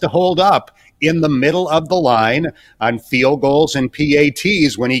has to hold up in the middle of the line on field goals and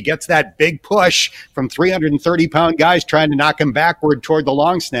PATs when he gets that big push from 330-pound guys trying to knock him backward toward the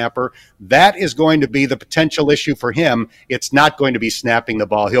long snapper. That is going to be the potential issue for him. It's not going to be snapping the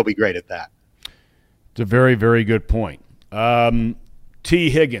ball. He'll be great at that. It's a very, very good point.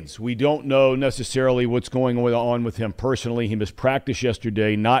 T. Higgins, we don't know necessarily what's going on with him personally. He missed practice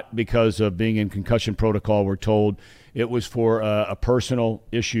yesterday, not because of being in concussion protocol, we're told. It was for a personal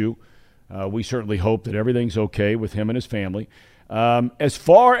issue. We certainly hope that everything's okay with him and his family. As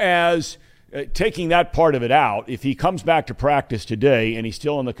far as taking that part of it out, if he comes back to practice today and he's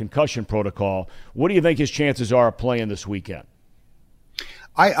still in the concussion protocol, what do you think his chances are of playing this weekend?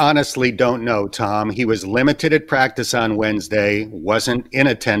 I honestly don't know, Tom. He was limited at practice on Wednesday, wasn't in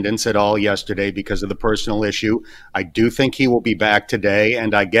attendance at all yesterday because of the personal issue. I do think he will be back today,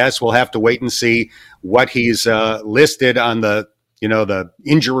 and I guess we'll have to wait and see what he's listed on the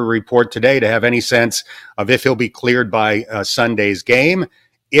injury report today to have any sense of if he'll be cleared by Sunday's game.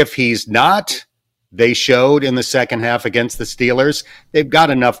 If he's not, they showed in the second half against the Steelers, they've got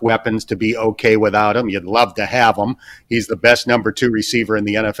enough weapons to be okay without him. You'd love to have him. He's the best number 2 receiver in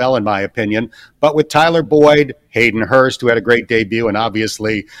the NFL, in my opinion. But with Tyler Boyd, Hayden Hurst, who had a great debut, and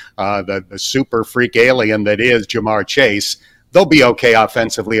obviously the super freak alien that is Jamar Chase, they'll be okay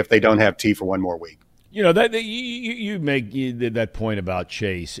offensively if they don't have T for one more week. You know, that you did that point about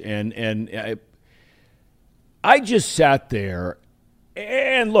Chase, and I just sat there.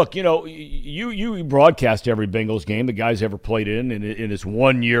 And look, you broadcast every Bengals game the guy's ever played in his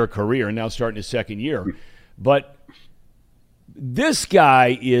 1-year career, and now starting his second year. But this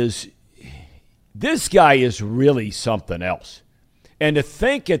guy is really something else. And to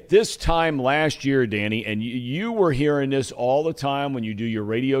think at this time last year, Danny, and you were hearing this all the time when you do your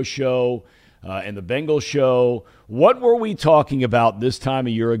radio show and the Bengals show, what were we talking about this time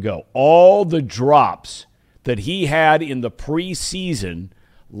a year ago? All the drops that he had in the preseason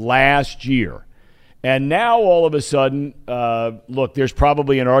last year. And now all of a sudden, look, there's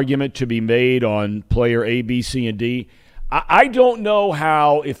probably an argument to be made on player A, B, C, and D. I don't know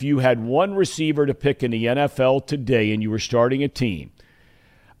how, if you had one receiver to pick in the NFL today and you were starting a team,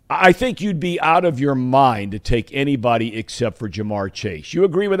 I think you'd be out of your mind to take anybody except for Jamar Chase. You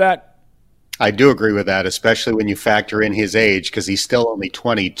agree with that? I do agree with that, especially when you factor in his age, because he's still only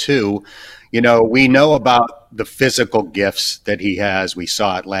 22. We know about the physical gifts that he has. We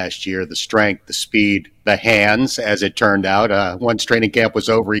saw it last year, the strength, the speed, the hands, as it turned out. Once training camp was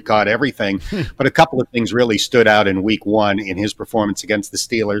over, he caught everything. But a couple of things really stood out in week 1 in his performance against the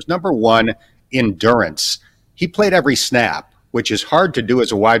Steelers. Number 1, endurance. He played every snap, which is hard to do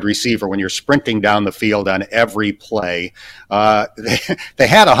as a wide receiver when you're sprinting down the field on every play. They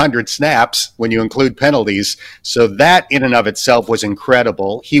had 100 snaps when you include penalties, so that in and of itself was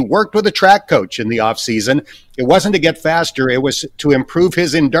incredible. He worked with a track coach in the offseason. It wasn't to get faster, it was to improve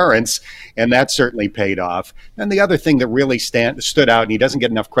his endurance, and that certainly paid off. And the other thing that really stood out, and he doesn't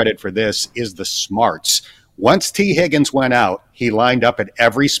get enough credit for this, is the smarts. Once T. Higgins went out, he lined up at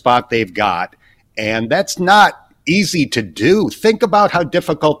every spot they've got, and that's not easy to do. Think about how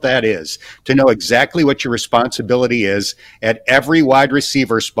difficult that is, to know exactly what your responsibility is at every wide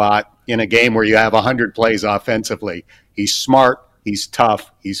receiver spot in a game where you have 100 plays offensively. He's smart, he's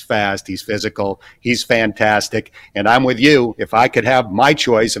tough, he's fast, he's physical, he's fantastic. And I'm with you. If I could have my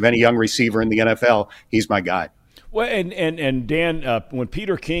choice of any young receiver in the NFL, he's my guy. Well, and Dan, when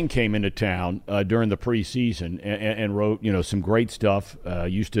Peter King came into town during the preseason and wrote, some great stuff,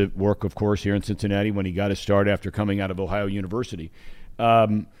 used to work, of course, here in Cincinnati when he got his start after coming out of Ohio University.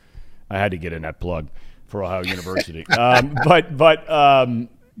 I had to get in that plug for Ohio University. But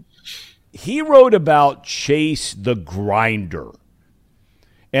he wrote about Chase the Grinder.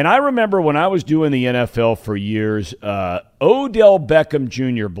 And I remember when I was doing the NFL for years, Odell Beckham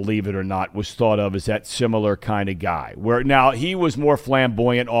Jr., believe it or not, was thought of as that similar kind of guy. Where now he was more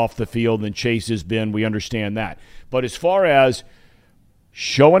flamboyant off the field than Chase has been. We understand that. But as far as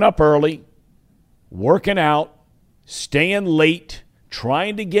showing up early, working out, staying late,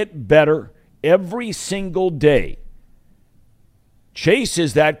 trying to get better every single day, Chase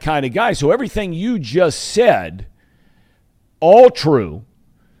is that kind of guy. So everything you just said, all true.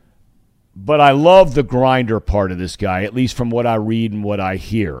 But I love the grinder part of this guy, at least from what I read and what I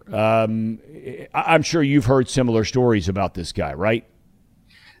hear. I'm sure you've heard similar stories about this guy, right?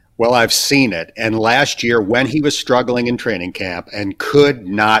 Well, I've seen it. And last year, when he was struggling in training camp and could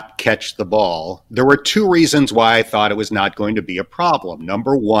not catch the ball, there were two reasons why I thought it was not going to be a problem.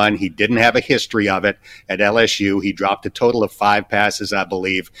 Number one, he didn't have a history of it at LSU. He dropped a total of 5 passes, I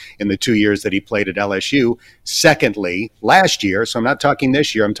believe, in the 2 years that he played at LSU. Secondly, last year, so I'm not talking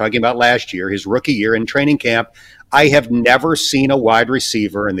this year, I'm talking about last year, his rookie year in training camp, I have never seen a wide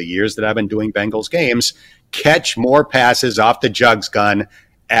receiver in the years that I've been doing Bengals games catch more passes off the jugs gun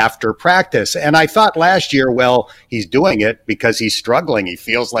after practice. And I thought last year, well, he's doing it because he's struggling. He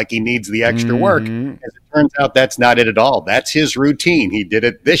feels like he needs the extra work. As it turns out, that's not it at all. That's his routine. He did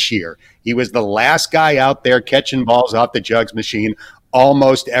it this year. He was the last guy out there catching balls off the jugs machine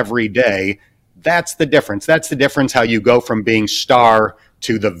almost every day. That's the difference. That's the difference how you go from being star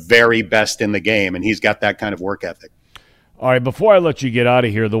to the very best in the game. And he's got that kind of work ethic. All right, before I let you get out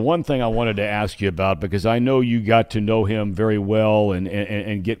of here, the one thing I wanted to ask you about, because I know you got to know him very well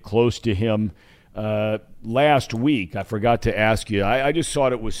and get close to him last week, I forgot to ask you. I just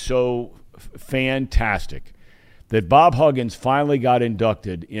thought it was so fantastic that Bob Huggins finally got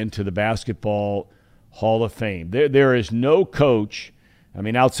inducted into the Basketball Hall of Fame. There is no coach, I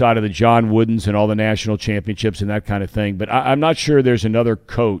mean, outside of the John Woodens and all the national championships and that kind of thing, but I'm not sure there's another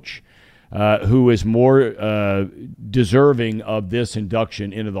coach who is more deserving of this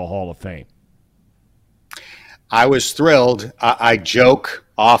induction into the Hall of Fame. I was thrilled. I joke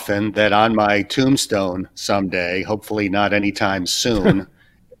often that on my tombstone someday, hopefully not anytime soon,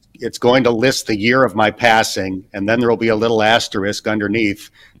 it's going to list the year of my passing, and then there will be a little asterisk underneath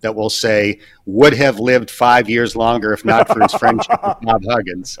that will say, would have lived 5 years longer if not for his friendship with Bob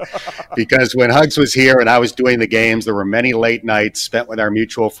Huggins. Because when Hugs was here and I was doing the games, there were many late nights spent with our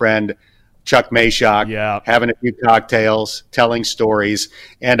mutual friend, Chuck Mashock, having a few cocktails, telling stories.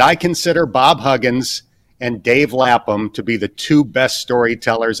 And I consider Bob Huggins and Dave Lapham to be the two best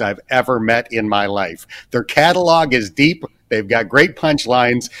storytellers I've ever met in my life. Their catalog is deep. They've got great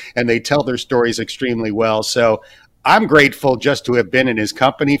punchlines, and they tell their stories extremely well. So I'm grateful just to have been in his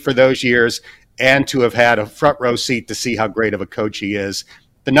company for those years and to have had a front row seat to see how great of a coach he is.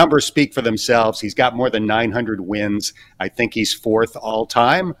 The numbers speak for themselves. He's got more than 900 wins. I think he's 4th all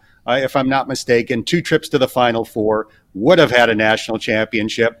time. If I'm not mistaken, 2 trips to the Final Four, would have had a national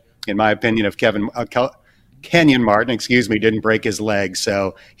championship, in my opinion, if Kenyon Martin, didn't break his leg.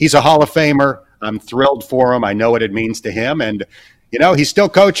 So he's a Hall of Famer. I'm thrilled for him. I know what it means to him. And, he's still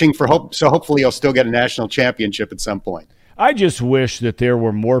coaching so hopefully he'll still get a national championship at some point. I just wish that there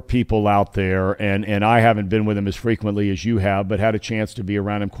were more people out there, and I haven't been with him as frequently as you have, but had a chance to be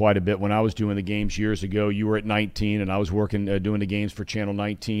around him quite a bit. When I was doing the games years ago, you were at 19, and I was working doing the games for Channel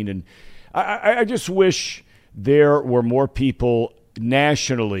 19. And I just wish there were more people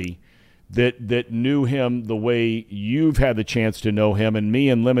nationally that knew him the way you've had the chance to know him, and me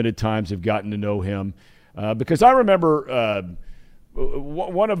in limited times have gotten to know him. Because I remember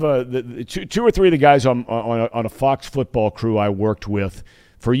one of the two or three of the guys on a Fox football crew I worked with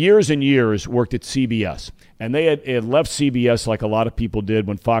for years and years worked at CBS. And they had left CBS like a lot of people did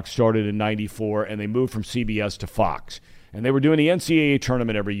when Fox started in 94, and they moved from CBS to Fox. And they were doing the NCAA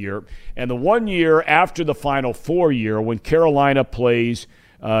tournament every year. And the one year after the Final Four year, when Carolina plays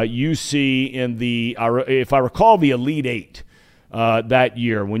UC in the, if I recall, the Elite Eight that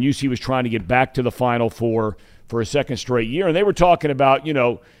year, when UC was trying to get back to the Final Four for a second straight year. And they were talking about,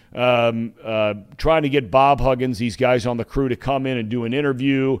 trying to get Bob Huggins, these guys on the crew, to come in and do an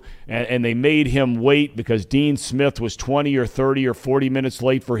interview. And they made him wait because Dean Smith was 20 or 30 or 40 minutes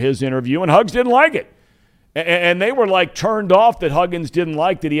late for his interview, and Hugs didn't like it. And they were like turned off that Huggins didn't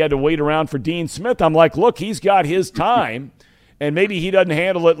like that he had to wait around for Dean Smith. I'm like, look, he's got his time, and maybe he doesn't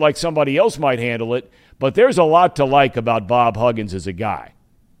handle it like somebody else might handle it, but there's a lot to like about Bob Huggins as a guy.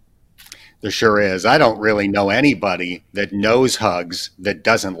 There sure is. I don't really know anybody that knows Hugs that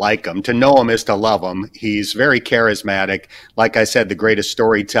doesn't like him. To know him is to love him. He's very charismatic. Like I said, the greatest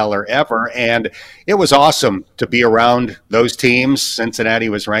storyteller ever. And it was awesome to be around those teams. Cincinnati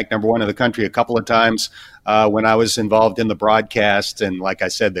was ranked number 1 in the country a couple of times when I was involved in the broadcast. And like I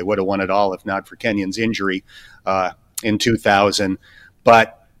said, they would have won it all if not for Kenyon's injury in 2000.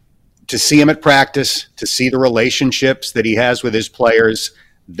 But to see him at practice, to see the relationships that he has with his players,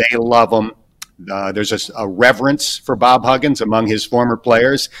 they love him. There's a reverence for Bob Huggins among his former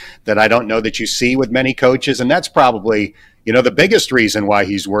players that I don't know that you see with many coaches. And that's probably, the biggest reason why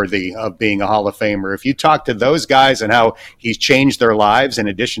he's worthy of being a Hall of Famer. If you talk to those guys and how he's changed their lives in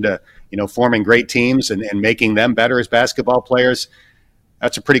addition to, forming great teams and making them better as basketball players,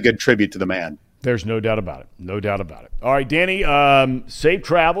 that's a pretty good tribute to the man. There's no doubt about it. No doubt about it. All right, Danny, safe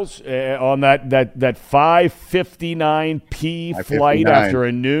travels on that 5:59 p flight after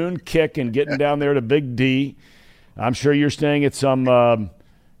a noon kick and getting down there to Big D. I'm sure you're staying at some,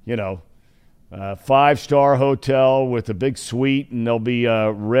 5-star hotel with a big suite, and there'll be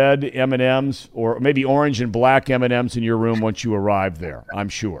red M&Ms or maybe orange and black M&Ms in your room once you arrive there, I'm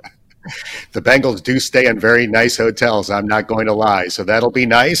sure. The Bengals do stay in very nice hotels, I'm not going to lie. So that'll be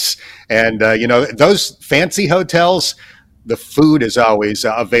nice. And, those fancy hotels, the food is always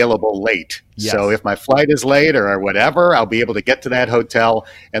available late. Yes. So if my flight is late or whatever, I'll be able to get to that hotel,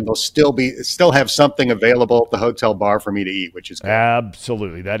 and they'll still have something available at the hotel bar for me to eat, which is good.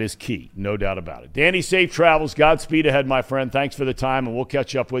 Absolutely. That is key. No doubt about it. Danny, safe travels. Godspeed ahead, my friend. Thanks for the time, and we'll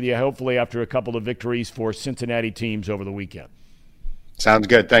catch up with you hopefully after a couple of victories for Cincinnati teams over the weekend. Sounds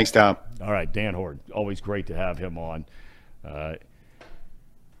good. Thanks, Tom. All right, Dan Hoard. Always great to have him on. I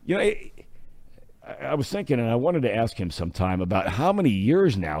was thinking, and I wanted to ask him sometime about how many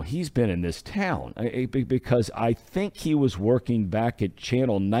years now he's been in this town, because I think he was working back at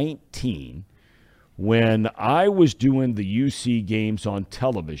Channel 19 when I was doing the UC games on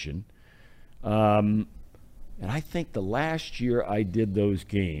television. And I think the last year I did those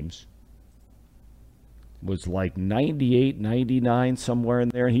games was like 98, 99, somewhere in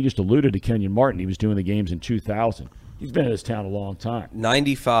there. And he just alluded to Kenyon Martin. He was doing the games in 2000. He's been in this town a long time.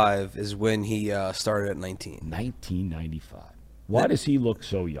 95 is when he started at 19. 1995. Why does he look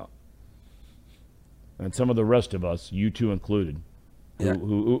so young? And some of the rest of us, you two included,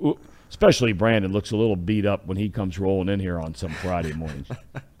 who especially Brandon, looks a little beat up when he comes rolling in here on some Friday mornings.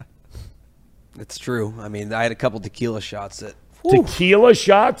 It's true. I mean, I had a couple tequila shots that. Tequila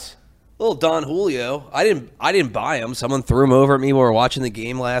shots? Little Don Julio. I didn't buy them. Someone threw them over at me while we were watching the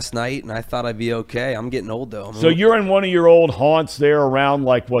game last night, and I thought I'd be okay. I'm getting old, though. So you're in one of your old haunts there around,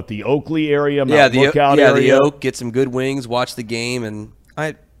 like, what, the Oakley area, Mount Lookout area? Yeah, the Oak, get some good wings, watch the game, and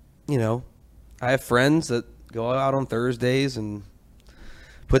I have friends that go out on Thursdays and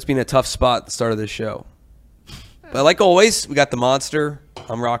puts me in a tough spot at the start of this show. But like always, we got the Monster.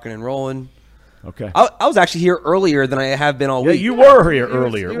 I'm rocking and rolling. Okay. I was actually here earlier than I have been all week. Yeah, you were here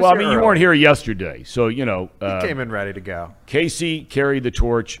earlier. Well, I mean, you weren't here yesterday. So, he came in ready to go. Casey carried the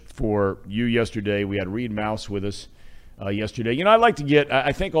torch for you yesterday. We had Reed Mouse with us yesterday. I'd like to get –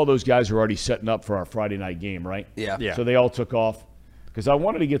 I think all those guys are already setting up for our Friday night game, right? Yeah. So they all took off because I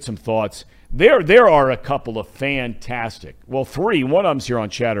wanted to get some thoughts. There are a couple of fantastic – well, three. One of them's here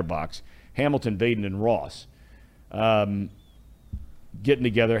on Chatterbox, Hamilton, Baden, and Ross. Getting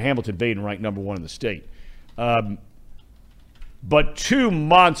together. Hamilton, Baden ranked number 1 in the state. But two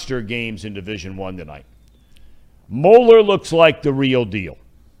monster games in Division I tonight. Moeller looks like the real deal.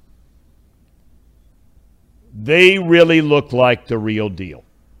 They really look like the real deal.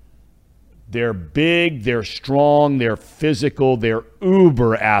 They're big, they're strong, they're physical, they're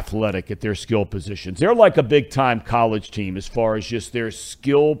uber athletic at their skill positions. They're like a big-time college team as far as just their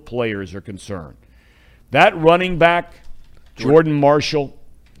skill players are concerned. That running back, Jordan Marshall,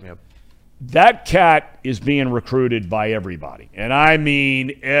 that cat is being recruited by everybody. And I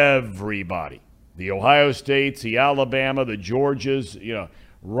mean everybody. The Ohio States, the Alabama, the Georgias,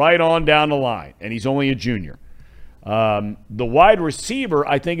 right on down the line. And he's only a junior. The wide receiver,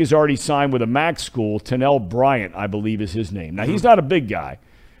 I think, is already signed with a MAC school. Tennell Bryant, I believe, is his name. Now, he's not a big guy,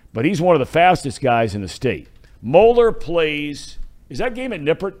 but he's one of the fastest guys in the state. Moeller plays – is that game at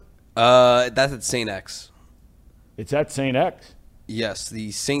Nippert? That's at St. X. It's at St. X? Yes,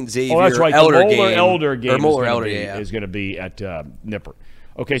 the St. Xavier that's right. Elder the Moeller game. Elder game Moeller is going to be at Nippert.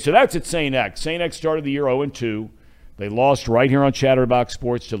 Okay, so that's at St. X. St. X started the year 0-2. They lost right here on Chatterbox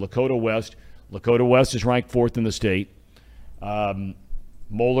Sports to Lakota West. Lakota West is ranked 4th in the state.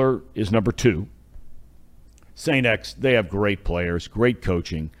 Moeller is number 2. St. X, they have great players, great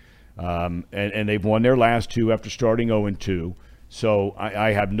coaching, and they've won their last 2 after starting 0-2. So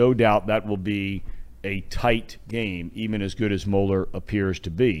I have no doubt that will be a tight game, even as good as Moeller appears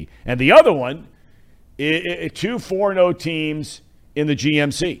to be. And the other one, 2 4-0 teams in the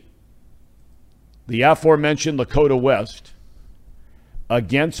GMC. The aforementioned Lakota West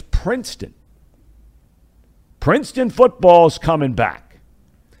against Princeton. Princeton football's coming back.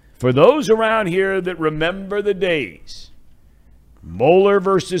 For those around here that remember the days, Moeller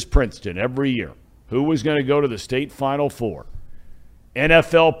versus Princeton every year. Who was going to go to the state Final Four?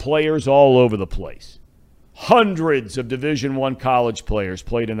 NFL players all over the place. Hundreds of Division I college players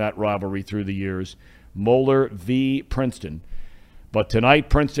played in that rivalry through the years. Moeller v. Princeton. But tonight,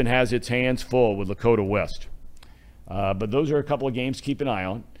 Princeton has its hands full with Lakota West. But those are a couple of games to keep an eye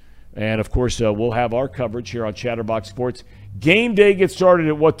on. And, of course, we'll have our coverage here on Chatterbox Sports. Game day gets started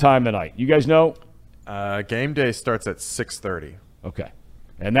at what time of night? You guys know? Game day starts at 6:30. Okay.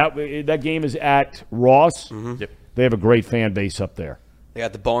 And that game is at Ross? Mm-hmm. Yep. They have a great fan base up there. They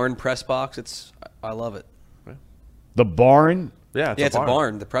got the barn press box. I love it. The barn? Yeah, it's a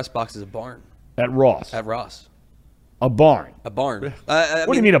barn. The press box is a barn. At Ross? At Ross. A barn? A barn. What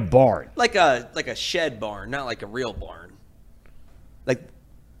do you mean a barn? Like a shed barn, not like a real barn.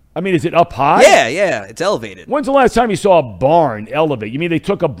 Is it up high? Yeah. It's elevated. When's the last time you saw a barn elevate? You mean they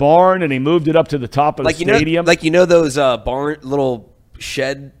took a barn and they moved it up to the top of the stadium? Those little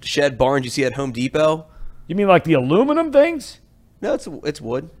shed barns you see at Home Depot? You mean like the aluminum things? No, it's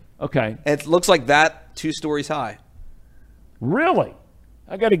wood. Okay. And it looks like that 2 stories high. Really?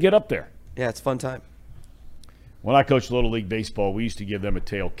 I got to get up there. Yeah, it's a fun time. When I coached Little League Baseball, we used to give them a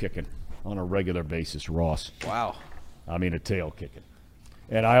tail kicking on a regular basis, Ross. Wow. A tail kicking.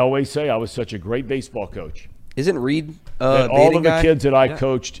 And I always say I was such a great baseball coach. Isn't Reed all of the kids that I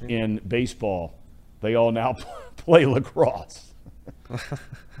coached in baseball, they all now play lacrosse.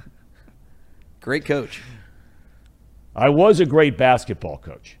 Great coach. I was a great basketball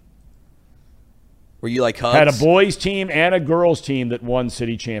coach. Were you like Hugs? Had a boys team and a girls team that won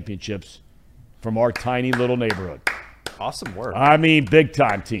city championships from our tiny little neighborhood. Awesome work. Big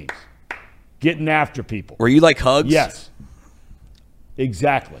time teams. Getting after people. Were you like Hugs? Yes.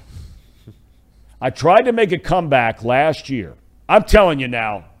 Exactly. I tried to make a comeback last year. I'm telling you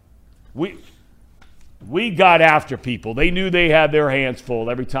now, we got after people. They knew they had their hands full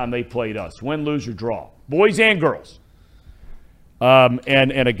every time they played us. Win, lose, or draw. Boys and girls.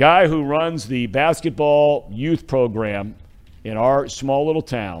 And a guy who runs the basketball youth program in our small little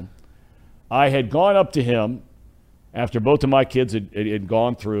town, I had gone up to him after both of my kids had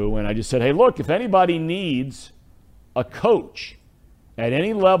gone through, and I just said, hey, look, if anybody needs a coach at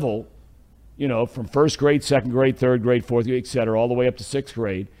any level, from first grade, second grade, third grade, fourth grade, et cetera, all the way up to sixth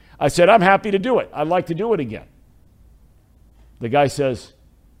grade, I said, I'm happy to do it. I'd like to do it again. The guy says,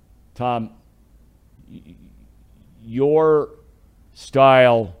 Thom, your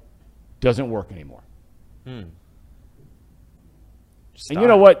style doesn't work anymore. And you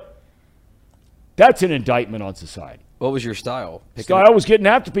know what? That's an indictment on society. What was your style? Style was getting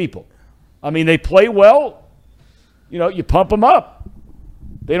after people. They play well. You pump them up.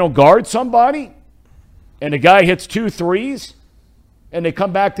 They don't guard somebody, and the guy hits 2 threes, and they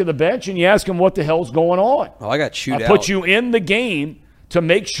come back to the bench, and you ask them what the hell's going on. Oh, I got chewed out. I put you in the game to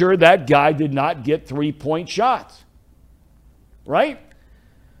make sure that guy did not get 3-point shots. Right?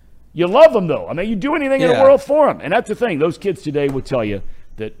 You love them, though. You do anything in the world for them. And that's the thing. Those kids today will tell you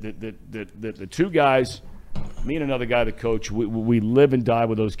that the 2 guys, me and another guy, the coach, we live and die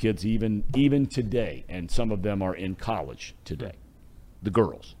with those kids even today. And some of them are in college today. The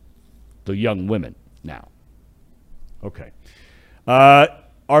girls. The young women now. Okay.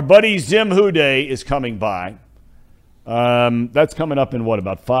 Our buddy Zim WhoDey is coming by. That's coming up in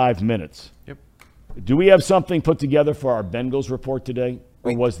about 5 minutes? Yep. Do we have something put together for our Bengals report today?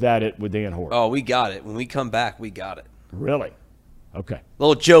 Or was that it with Dan Hoard? Oh, we got it. When we come back, we got it. Really? Okay.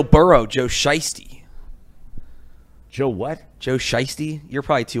 Little Joe Burrow, Joe Shiesty. Joe what? Joe Shiesty? You're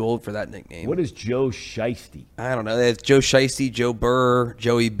probably too old for that nickname. What is Joe Shiesty? I don't know. They have Joe Shiesty, Joe Burr,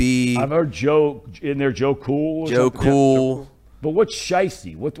 Joey B. I've heard Joe in there, Joe Cool. Joe Cool. But what's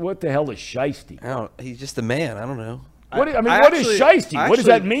Shiesty? What the hell is Shiesty? He's just a man. I don't know. What is Shiesty? What does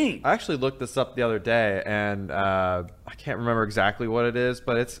that mean? I actually looked this up the other day, and I can't remember exactly what it is,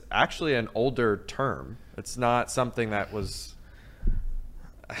 but it's actually an older term. It's not something that was...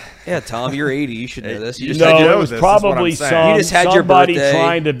 Yeah, Thom, you're 80. You should know this. It was probably somebody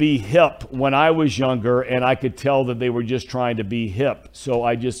trying to be hip when I was younger, and I could tell that they were just trying to be hip. So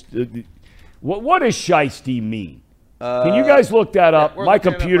I just... What does Shiesty mean? Can you guys look that up? My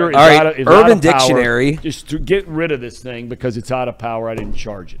computer is out of power. Urban Dictionary. Just to get rid of this thing because it's out of power. I didn't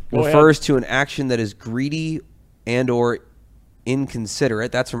charge it. Refers to an action that is greedy and or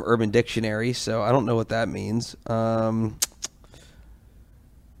inconsiderate. That's from Urban Dictionary, so I don't know what that means.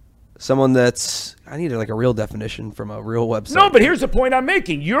 Someone that's... I needed a real definition from a real website. No, but here's the point I'm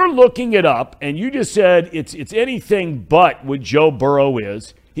making. You're looking it up, and you just said it's anything but what Joe Burrow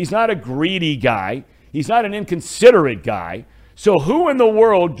is. He's not a greedy guy. He's not an inconsiderate guy. So who in the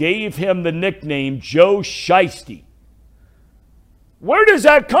world gave him the nickname Joe Shiesty? Where does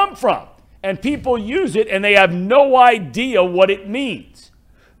that come from? And people use it, and they have no idea what it means.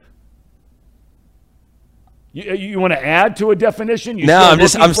 You want to add to a definition?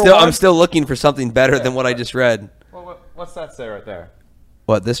 I'm still looking for something better than what I just read. Well, what's that say right there?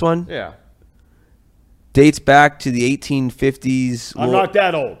 What, this one? Yeah. Dates back to the 1850s. I'm not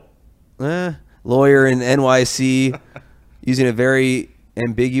that old. Lawyer in NYC. using a very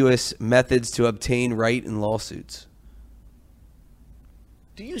ambiguous methods to obtain right in lawsuits.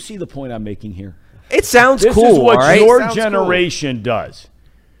 Do you see the point I'm making here? It sounds this cool. This is what right? your generation does.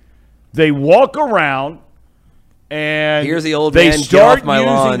 They walk around and here's the old they man, start get off my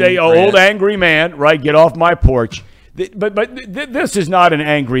using lawn, the old angry man, right? Get off my porch. But this is not an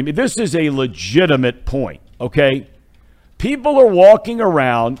angry. This is a legitimate point. Okay, people are walking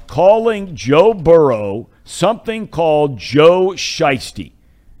around calling Joe Burrow something called Joe Shiesty.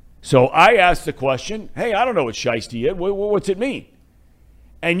 So I asked the question, hey, I don't know what Shiesty is. What's it mean?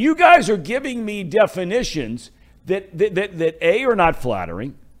 And you guys are giving me definitions that A, are not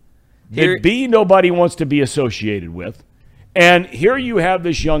flattering, that B, nobody wants to be associated with. And here you have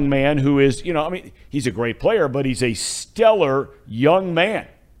this young man who is, he's a great player, but he's a stellar young man.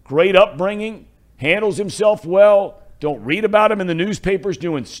 Great upbringing, handles himself well. Don't read about him in the newspapers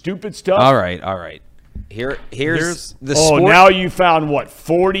doing stupid stuff. All right. Here's the sport. Oh, now you found what,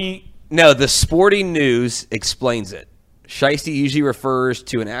 40? No, the Sporting News explains it. Shiesty usually refers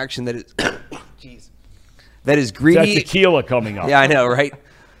to an action that is that is greedy. That's tequila coming up. Yeah, I know, right?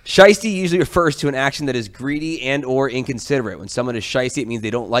 Shiesty usually refers to an action that is greedy and or inconsiderate. When someone is shiesty, it means they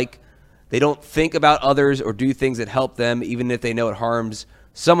don't think about others or do things that help them, even if they know it harms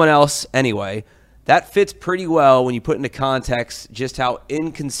someone else anyway. That fits pretty well when you put into context just how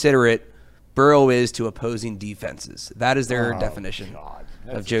inconsiderate Burrow is to opposing defenses. That is their definition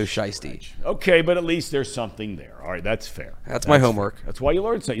of Joe Shiesty. Okay, but at least there's something there. All right, that's fair. That's my homework. Fair. That's why you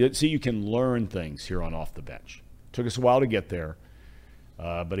learn something. See, you can learn things here on Off the Bench. Took us a while to get there.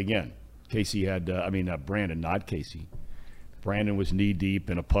 But again, Casey had, Brandon, not Casey. Brandon was knee-deep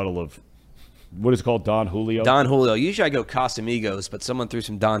in a puddle of, what is it called, Don Julio? Don Julio. Usually I go Casamigos, but someone threw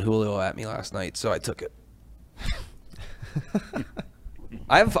some Don Julio at me last night, so I took it.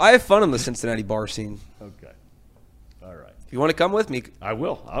 I have fun in the Cincinnati bar scene. Okay. All right. If you want to come with me. I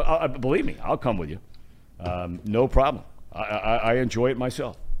will. I believe me, I'll come with you. No problem. I enjoy it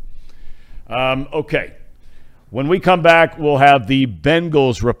myself. Okay. When we come back, we'll have the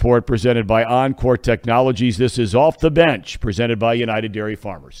Bengals report presented by Encore Technologies. This is Off the Bench, presented by United Dairy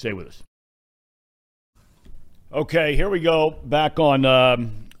Farmers. Stay with us. Okay, here we go. Back on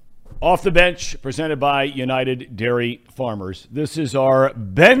Off the Bench, presented by United Dairy Farmers. This is our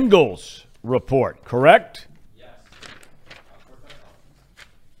Bengals report, correct? Yes.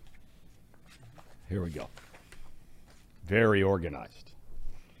 Here we go. Very organized.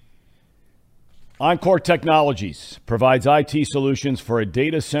 Encore Technologies provides IT solutions for a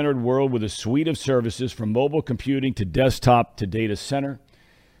data-centered world with a suite of services from mobile computing to desktop to data center,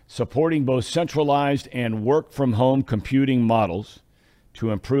 supporting both centralized and work-from-home computing models to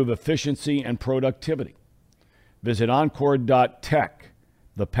improve efficiency and productivity. Visit encore.tech.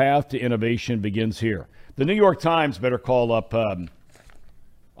 The path to innovation begins here. The New York Times better call up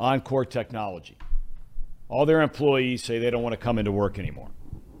Encore Technology. All their employees say they don't want to come into work anymore.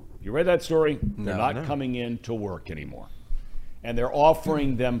 You read that story? They're not coming in to work anymore. And they're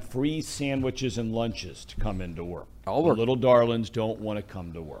offering them free sandwiches and lunches to come into work. The little darlings don't want to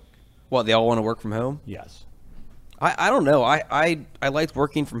come to work. What, they all want to work from home? Yes. I don't know. I liked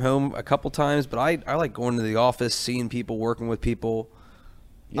working from home a couple times, but I like going to the office, seeing people, working with people.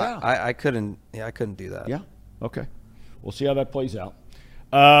 Yeah. I couldn't do that. Yeah. Okay. We'll see how that plays out.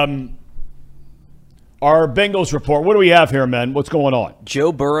 Our Bengals report. What do we have here, men? What's going on?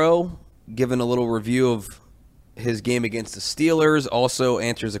 Joe Burrow, given a little review of his game against the Steelers, also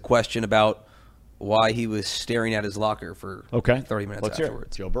answers a question about why he was staring at his locker for 30 minutes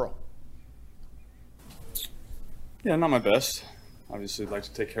afterwards. Joe Burrow. Yeah, not my best. Obviously, I'd like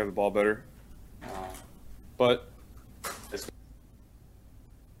to take care of the ball better. But it's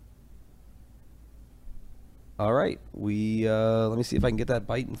all right. Let me see if I can get that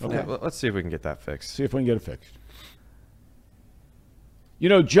bite in front. Okay. Let's see if we can get that fixed. See if we can get it fixed.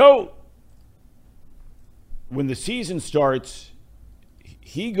 Joe, when the season starts,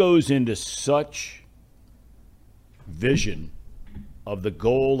 he goes into such vision of the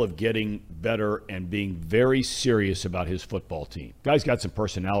goal of getting better and being very serious about his football team. Guy's got some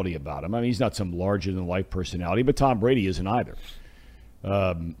personality about him. I mean, he's not some larger-than-life personality, but Tom Brady isn't either.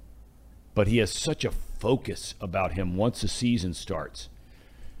 But he has such a focus about him once the season starts.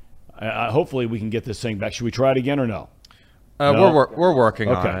 Hopefully we can get this thing back. Should we try it again or no? No? We're working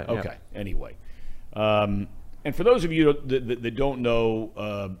on it. Okay. Anyway. And for those of you that don't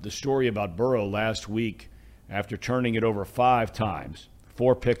know the story about Burrow last week, after turning it over 5 times,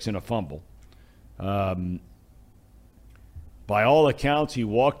 4 picks and a fumble, by all accounts, he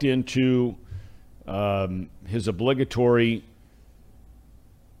walked into his obligatory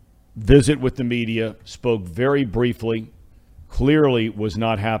visit with the media, spoke very briefly, clearly was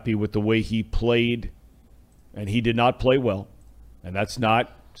not happy with the way he played, and he did not play well. And that's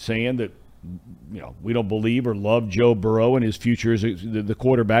not saying that we don't believe or love Joe Burrow and his future as the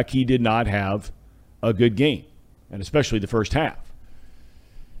quarterback. He did not have a good game, and especially the first half.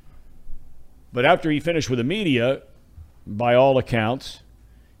 But after he finished with the media, by all accounts,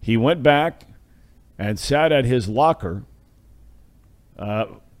 he went back and sat at his locker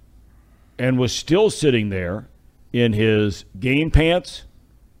and was still sitting there in his game pants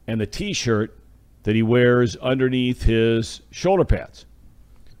and the T-shirt that he wears underneath his shoulder pads.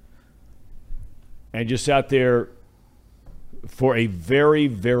 And just sat there for a very,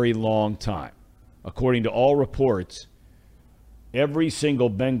 very long time. According to all reports, every single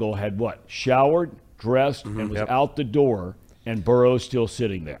Bengal had showered, dressed, and was out the door, and Burrow's still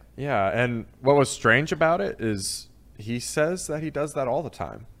sitting there. Yeah, and what was strange about it is he says that he does that all the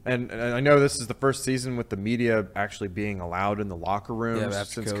time. And I know this is the first season with the media actually being allowed in the locker rooms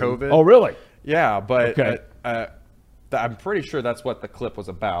since COVID. Oh, really? Yeah, but I'm pretty sure that's what the clip was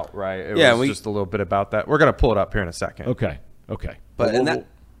about, right? It was just a little bit about that. We're going to pull it up here in a second. Okay. But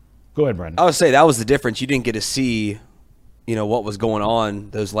go ahead, Brandon. I would say that was the difference. You didn't get to see, what was going on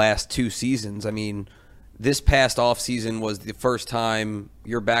those last 2 seasons. I mean, this past offseason was the first time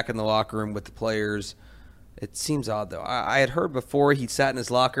you're back in the locker room with the players. It seems odd, though. I had heard before he sat in his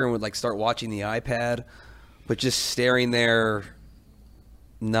locker and would start watching the iPad, but just staring there,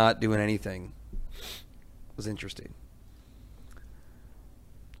 not doing anything. It was interesting.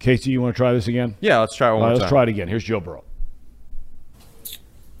 Casey, you want to try this again? Yeah, let's try it one more time. Let's try it again. Here's Joe Burrow.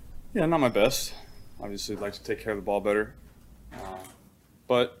 Yeah, not my best. Obviously, I'd like to take care of the ball better.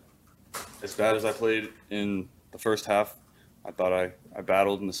 But as bad as I played in the first half, I thought I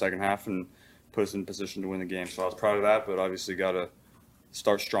battled in the second half and put us in position to win the game. So I was proud of that, but obviously got to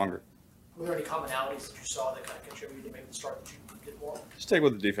start stronger. Were there any commonalities that you saw that kind of contributed to maybe the start that you did more? Just take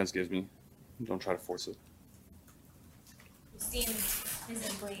what the defense gives me. Don't try to force it. You seemed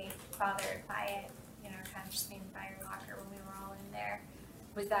visibly bothered by it, kind of just being by your locker when we were all in there.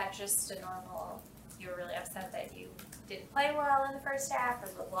 Was that just a normal, you were really upset that you didn't play well in the first half, or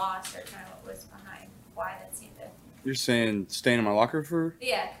the loss, or kind of what was behind why that seemed to... You're saying staying in my locker for?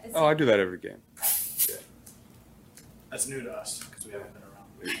 Yeah. Oh, I do that every game. Yeah. That's new to us because we haven't been around.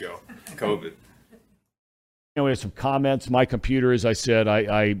 There you go. COVID. We have some comments. My computer, as I said,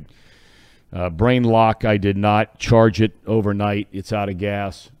 I brain lock. I did not charge it overnight. It's out of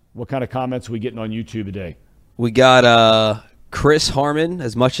gas. What kind of comments are we getting on YouTube today? We got Chris Harmon.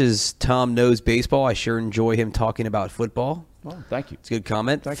 As much as Thom knows baseball, I sure enjoy him talking about football. Well, thank you. It's a good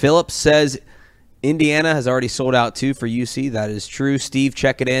comment. Philip says Indiana has already sold out too for UC. That is true. Steve,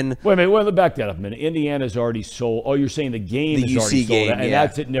 check it in. Wait a minute. Well, back that up a minute. Indiana's already sold. Oh, you're saying the game is already sold out, and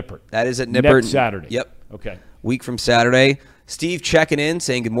that's at Nippert. That is at Nippert. Next Saturday. Yep. Okay. Week from Saturday. Steve checking in,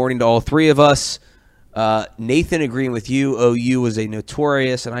 saying good morning to all three of us. Nathan agreeing with you. OU was a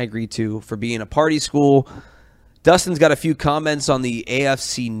notorious, and I agree too, for being a party school. Dustin's got a few comments on the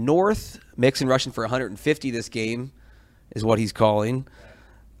AFC North. Mixon rushing for 150 this game is what he's calling.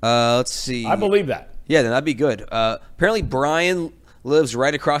 Let's see. I believe that. Yeah, then that'd be good. Apparently, Brian lives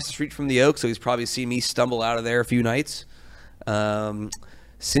right across the street from the Oak, so he's probably seen me stumble out of there a few nights.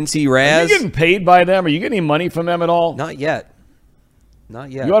 Cincy Raz. Are you getting paid by them? Are you getting any money from them at all? Not yet. Not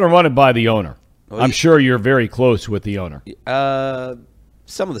yet. You ought to run it by the owner. Well, I'm sure you're very close with the owner.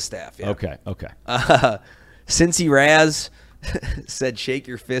 Some of the staff, yeah. Okay. Cincy Raz said, "Shake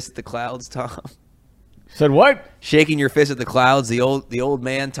your fist at the clouds, Thom." Said what? Shaking your fist at the clouds. The old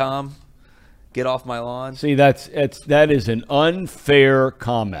man, Thom. Get off my lawn. See, that is an unfair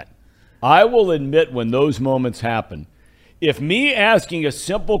comment. I will admit when those moments happen. If me asking a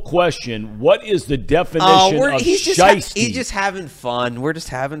simple question, what is the definition of shiesty? He's just having fun. We're just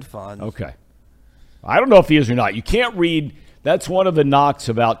having fun. Okay. I don't know if he is or not. You can't read. That's one of the knocks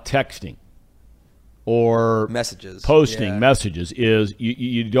about texting or posting messages is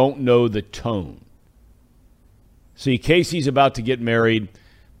you don't know the tone. See, Casey's about to get married.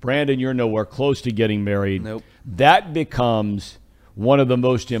 Brandon, you're nowhere close to getting married. Nope. That becomes one of the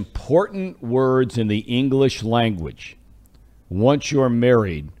most important words in the English language. Once you're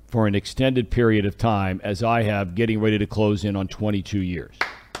married for an extended period of time, as I have, getting ready to close in on 22 years,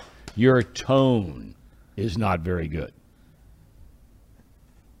 your tone is not very good.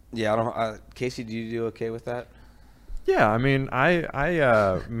 Yeah, I don't. Casey, do you do okay with that? Yeah, I mean,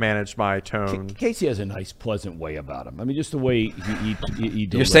 I manage my tone. Casey has a nice, pleasant way about him. I mean, just the way he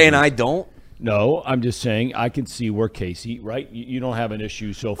delivers. You're saying I don't? No, I'm just saying I can see where Casey, right? You don't have an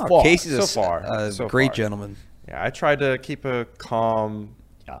issue so far. Casey's a great gentleman. Yeah, I try to keep a calm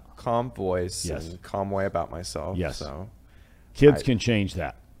voice and calm way about myself. Yes. So, Kids can change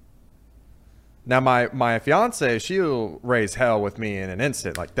that. Now, my fiance, she'll raise hell with me in an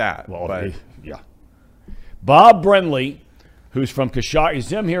instant like that. Well, but yeah. Bob Brenly, who's from Coshocton. Is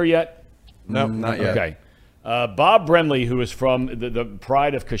Zim here yet? No, not yet. Okay. Bob Brenly, who is from the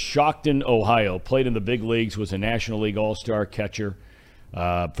pride of Coshocton, Ohio, played in the big leagues, was a National League All-Star catcher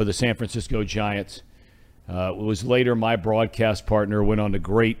for the San Francisco Giants. Was later my broadcast partner, went on to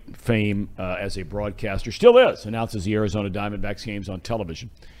great fame as a broadcaster. Still is. Announces the Arizona Diamondbacks games on television.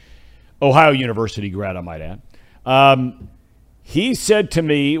 Ohio University grad, I might add. He said to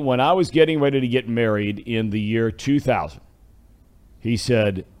me when I was getting ready to get married in the year 2000, he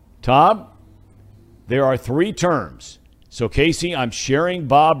said, Thom, there are 3 terms. So, Casey, I'm sharing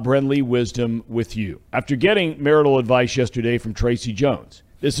Bob Brenly wisdom with you. After getting marital advice yesterday from Tracy Jones,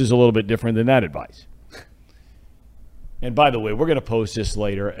 this is a little bit different than that advice. And by the way, we're going to post this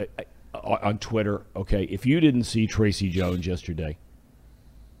later on Twitter, okay? If you didn't see Tracy Jones yesterday,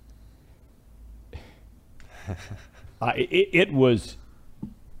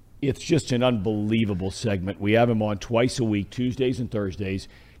 it's just an unbelievable segment. We have him on twice a week, Tuesdays and Thursdays.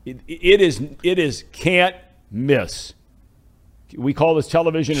 It is can't miss. We call this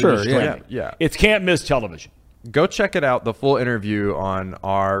television. Sure, yeah. It's can't miss television. Go check it out, the full interview on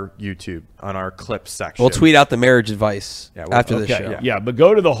our YouTube, on our clips section. We'll tweet out the marriage advice after the show. Yeah, but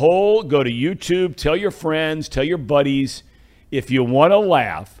go to go to YouTube, tell your friends, tell your buddies if you want to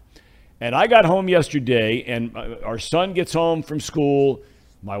laugh. And I got home yesterday, and our son gets home from school.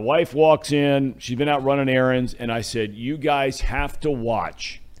 My wife walks in. She's been out running errands, and I said, you guys have to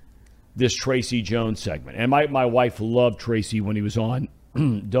watch this Tracy Jones segment. And my wife loved Tracy when he was on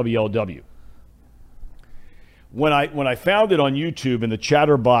WLW. When I found it on YouTube, and the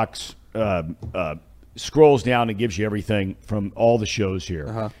chatterbox scrolls down and gives you everything from all the shows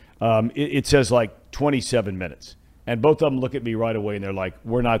here, it says like 27 minutes. And both of them look at me right away, and they're like,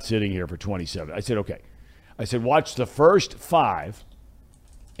 we're not sitting here for 27. I said, okay. I said, watch the first 5,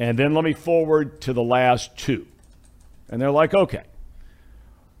 and then let me forward to the last 2. And they're like, okay.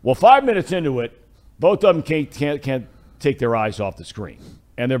 Well, 5 minutes into it, both of them can't take their eyes off the screen.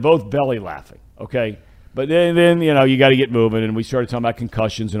 And they're both belly laughing, okay? But then you know, you got to get moving, and we started talking about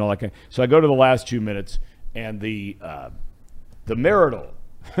concussions and all that kind of. So I go to the last 2 minutes, and the marital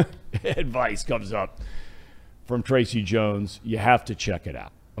advice comes up from Tracy Jones. You have to check it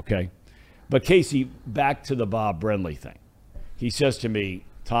out, okay? But Casey, back to the Bob Brenly thing. He says to me,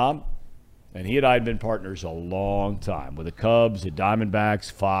 Thom, and he and I had been partners a long time with the Cubs, the Diamondbacks,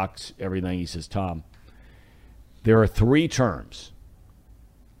 Fox, everything. He says, Thom, there are 3 terms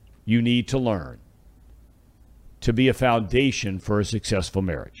you need to learn to be a foundation for a successful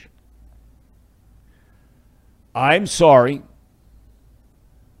marriage. I'm sorry.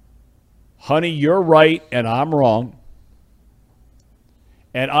 Honey, you're right and I'm wrong.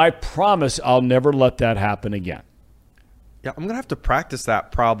 And I promise I'll never let that happen again. Yeah, I'm going to have to practice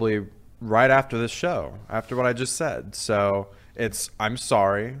that probably right after this show, after what I just said. So it's, I'm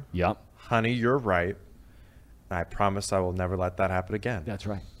sorry. Yep. Honey, you're right. And I promise I will never let that happen again. That's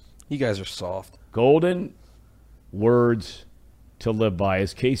right. You guys are soft. Golden words to live by.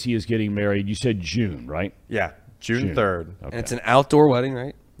 As Casey is getting married, you said June, right? Yeah, June 3rd. Okay. And it's an outdoor wedding,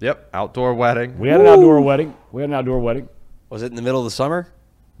 right? Yep, outdoor wedding. We had an outdoor wedding. Was it in the middle of the summer?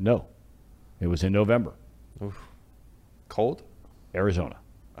 No. It was in November. Oof. Cold? Arizona.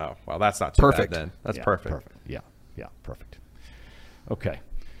 Oh, well, that's not too perfect. bad then. That's perfect. Perfect. Yeah, perfect. Okay.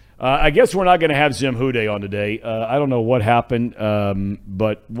 I guess we're not going to have Zim WhoDey on today. I don't know what happened,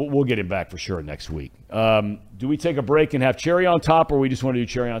 but we'll get him back for sure next week. Do we take a break and have cherry on top, or we just want to do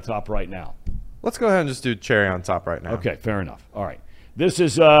cherry on top right now? Let's go ahead and just do cherry on top right now. Okay, fair enough. All right. This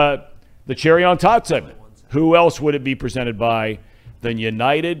is the cherry on top segment. Who else would it be presented by than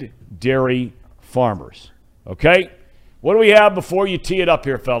United Dairy Farmers? Okay? What do we have before you tee it up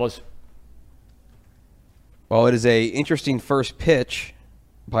here, fellas? Well, it is a interesting first pitch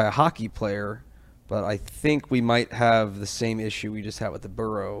by a hockey player, but I think we might have the same issue we just had with the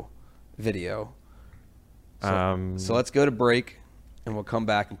Burrow video. So let's go to break, and we'll come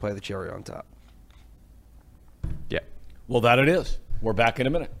back and play the cherry on top. Yeah. Well, that it is. We're back in a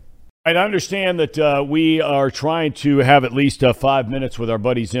minute. I understand that we are trying to have at least 5 minutes with our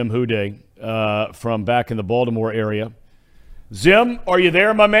buddy Zim WhoDey from back in the Baltimore area. Zim, are you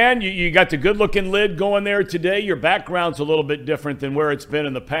there, my man? You got the good-looking lid going there today. Your background's a little bit different than where it's been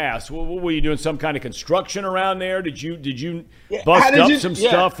in the past. What were you doing? Some kind of construction around there? Did you bust up some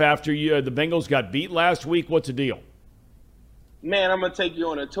stuff after the Bengals got beat last week? What's the deal? Man, I'm going to take you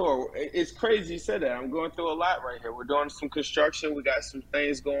on a tour. It's crazy you said that. I'm going through a lot right here. We're doing some construction. We got some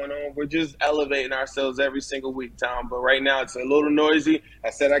things going on. We're just elevating ourselves every single week, Tom. But right now it's a little noisy. I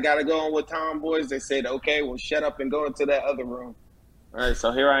said I got to go on with Tom boys. They said, okay, well, shut up and go into that other room. All right,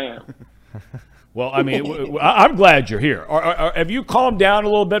 so here I am. Well, I mean, I'm glad you're here. Have you calmed down a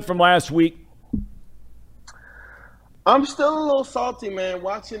little bit from last week? I'm still a little salty, man,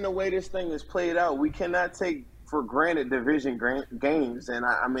 watching the way this thing is played out. We cannot take for granted division games, and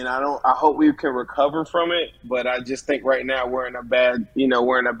I hope we can recover from it, but I just think right now we're in a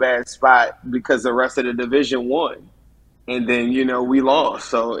bad spot because the rest of the division won, and then we lost,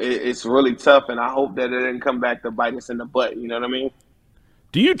 so it's really tough, and I hope that it didn't come back to bite us in the butt. You know what I mean?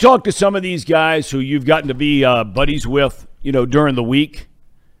 Do you talk to some of these guys who you've gotten to be buddies with, during the week?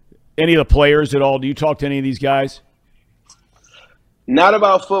 Any of the players at all? Do you talk to any of these guys? Not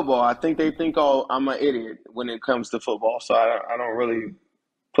about football. I think they think I'm an idiot when it comes to football, so I don't really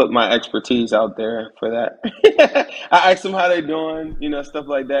put my expertise out there for that. I ask them how they're doing, stuff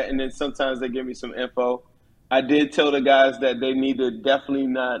like that, and then sometimes they give me some info. I did tell the guys that they need to definitely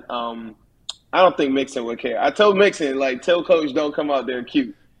not I don't think Mixon would care. I told Mixon, tell coach don't come out there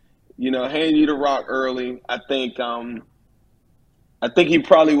cute. Hand you the rock early. I think he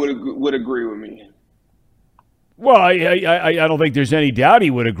probably would agree with me. Well, I don't think there's any doubt he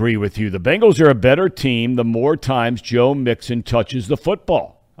would agree with you. The Bengals are a better team the more times Joe Mixon touches the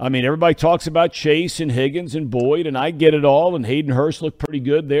football. I mean, everybody talks about Chase and Higgins and Boyd, and I get it all, and Hayden Hurst looked pretty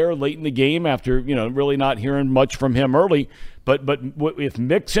good there late in the game after, really not hearing much from him early. But if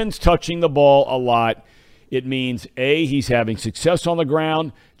Mixon's touching the ball a lot, it means, A, he's having success on the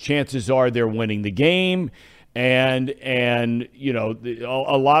ground. Chances are they're winning the game. And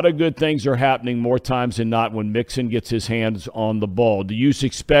a lot of good things are happening more times than not when Mixon gets his hands on the ball. Do you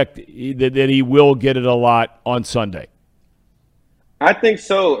expect that he will get it a lot on Sunday? I think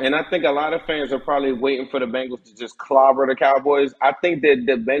so, and I think a lot of fans are probably waiting for the Bengals to just clobber the Cowboys. I think that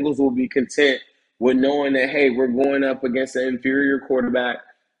the Bengals will be content with knowing that, hey, we're going up against an inferior quarterback.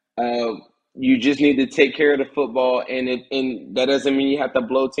 You just need to take care of the football, and that doesn't mean you have to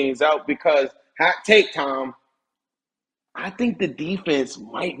blow teams out because, hot take, Tom, I think the defense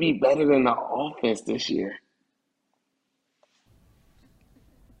might be better than the offense this year.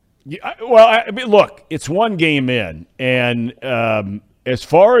 Yeah, well, look, it's one game in, and as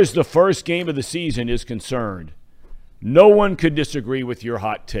far as the first game of the season is concerned, no one could disagree with your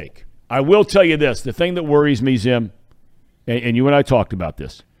hot take. I will tell you this. The thing that worries me, Zim, and you and I talked about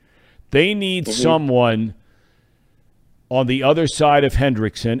this, they need someone on the other side of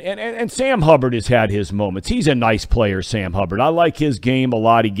Hendrickson, and Sam Hubbard has had his moments. He's a nice player, Sam Hubbard. I like his game a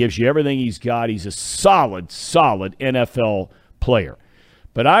lot. He gives you everything he's got. He's a solid NFL player.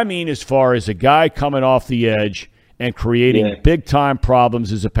 But I mean as far as a guy coming off the edge and creating big-time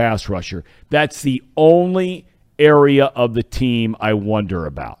problems as a pass rusher, that's the only area of the team I wonder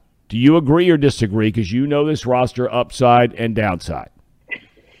about. Do you agree or disagree? Because you know this roster upside and downside.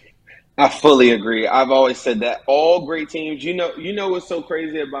 I fully agree. I've always said that all great teams, you know what's so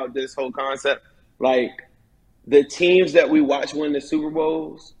crazy about this whole concept? Like the teams that we watch win the Super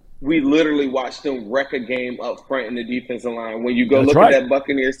Bowls, we literally watch them wreck a game up front in the defensive line. When you go at that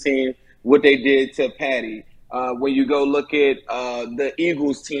Buccaneers team, what they did to Patty. When you go look at the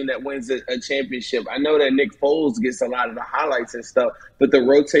Eagles team that wins a championship, I know that Nick Foles gets a lot of the highlights and stuff, but the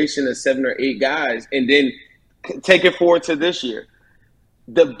rotation of 7 or 8 guys, and then take it forward to this year.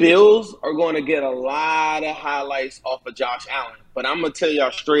 The Bills are going to get a lot of highlights off of Josh Allen. But I'm going to tell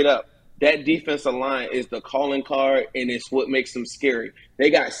y'all straight up, that defensive line is the calling card, and it's what makes them scary. They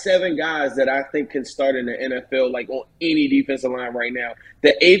got 7 guys that I think can start in the NFL, like on any defensive line right now.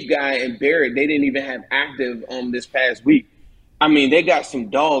 The 8th guy in Barrett, they didn't even have active this past week. I mean, they got some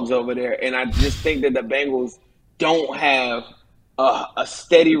dogs over there, and I just think that the Bengals don't have a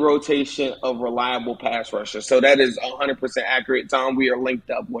steady rotation of reliable pass rushers. So that is 100% accurate, Tom. We are linked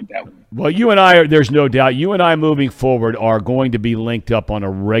up with that one. Well, you and I, there's no doubt, you and I moving forward are going to be linked up on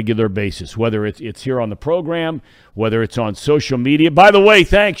a regular basis, whether it's here on the program, whether it's on social media. By the way,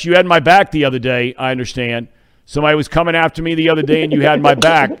 thanks. You had my back the other day, I understand. Somebody was coming after me the other day, and you had my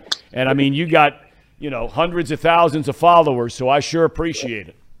back. And, I mean, you got, hundreds of thousands of followers, so I sure appreciate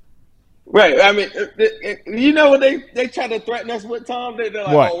it. Right. I mean, you know what they try to threaten us with, Tom? They're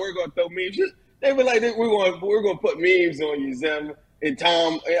like, what? Oh, we're going to throw memes. They were like, we're going to put memes on you, Zim and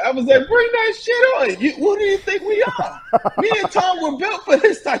Tom. And I was like, bring that shit on. What do you think we are? Me and Tom were built for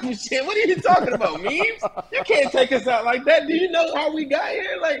this type of shit. What are you talking about, memes? You can't take us out like that. Do you know how we got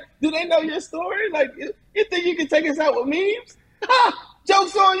here? Like, do they know your story? Like, you think you can take us out with memes? Ha!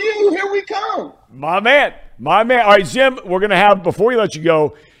 Joke's on you. Here we come. My man. My man. All right, Zim, we're going to have, before we let you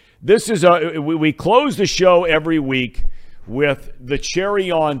go, this is we close the show every week with the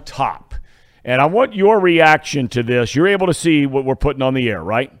cherry on top. And I want your reaction to this. You're able to see what we're putting on the air,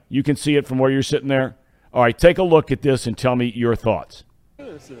 right? You can see it from where you're sitting there. All right, take a look at this and tell me your thoughts.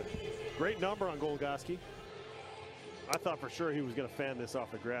 It's a great number on Golgoski. I thought for sure he was going to fan this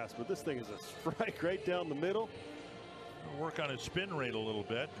off the grass, but this thing is a strike right down the middle. Work on his spin rate a little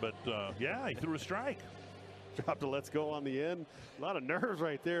bit, but yeah, he threw a strike. Dropped a let's go on the end. A lot of nerves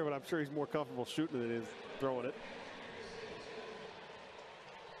right there, but I'm sure he's more comfortable shooting than it is throwing it.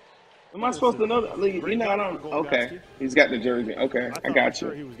 Am I supposed to know that? You know, I don't. Okay, he's got the jersey. Okay, I got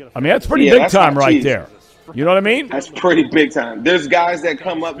you. I mean, that's pretty big time right there. You know what I mean? That's pretty big time. There's guys that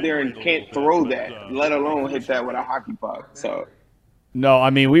come up there and can't throw that, let alone hit that with a hockey puck. So. No, I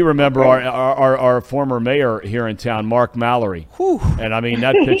mean, we remember our former mayor here in town, Mark Mallory. Whew. And, I mean,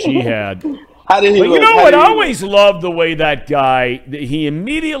 that pitch he had. How did he look? You know what? I always loved the way that guy, he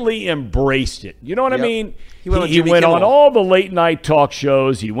immediately embraced it. You know what I mean? He went on all the late-night talk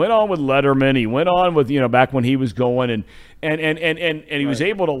shows. He went on with Letterman. He went on with, back when he was going. And he was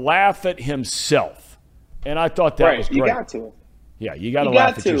able to laugh at himself. And I thought that was great. You got to. Yeah, you got to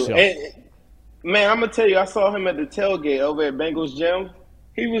laugh at yourself. Man, I'm going to tell you, I saw him at the tailgate over at Bengals Gym.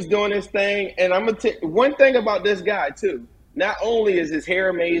 He was doing his thing. And I'm going to tell you one thing about this guy, too. Not only is his hair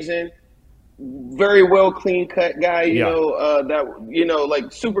amazing, very well clean-cut guy,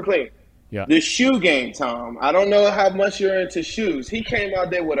 like super clean. Yeah. The shoe game, Tom. I don't know how much you're into shoes. He came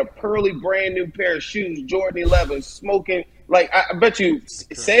out there with a pearly brand new pair of shoes, Jordan 11, smoking. Like, I bet you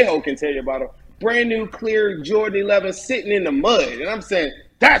Seho can tell you about them. Brand new, clear Jordan 11 sitting in the mud. And I'm saying,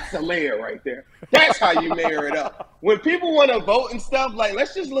 that's the mayor right there. That's how you mayor it up. When people want to vote and stuff, like,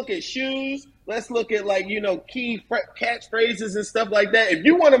 let's just look at shoes. Let's look at, key catchphrases and stuff like that. If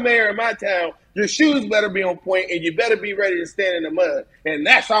you want to mayor in my town, your shoes better be on point, and you better be ready to stand in the mud. And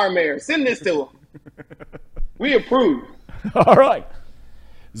that's our mayor. Send this to him. We approve. All right.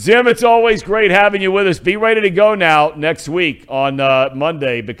 Zim, it's always great having you with us. Be ready to go now next week on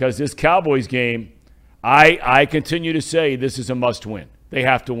Monday, because this Cowboys game, I continue to say this is a must-win. They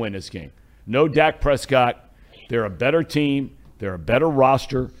have to win this game. No Dak Prescott. They're a better team. They're a better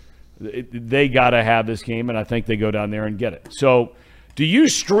roster. They got to have this game, and I think they go down there and get it. So, do you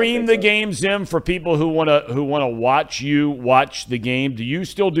stream the game, Zim, for people who want to watch you watch the game? Do you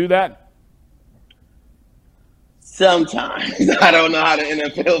still do that? Sometimes. I don't know how the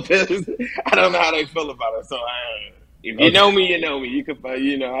NFL feels. I don't know how they feel about it. So, if you know me, you know me. You can,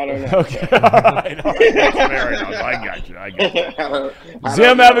 I don't know. Okay. All right. Fair enough. I got you.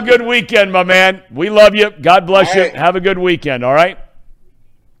 Zim, have a good weekend, my man. We love you. God bless you. Have a good weekend, all right?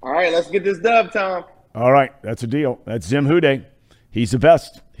 All right, let's get this dub, Tom. All right, that's a deal. That's Zim WhoDey. He's the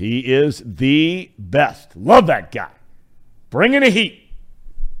best. He is the best. Love that guy. Bringing the heat.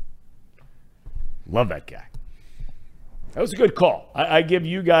 Love that guy. That was a good call. I give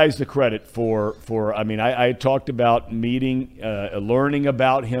you guys the credit for I talked about learning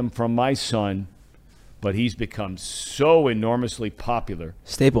about him from my son, but he's become so enormously popular.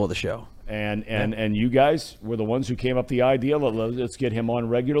 Staple of the show. And you guys were the ones who came up with the idea. Let's get him on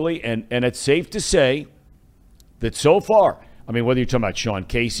regularly. And it's safe to say that so far, whether you're talking about Sean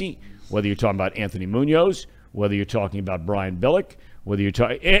Casey, whether you're talking about Anthony Munoz, whether you're talking about Brian Billick, whether you're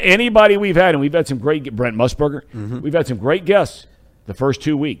talking anybody we've had, and we've had some great Brent Musburger, we've had some great guests the first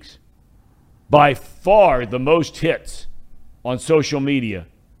 2 weeks. By far the most hits on social media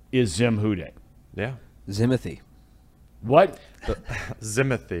is Zim WhoDey. Yeah. Zimothy. What?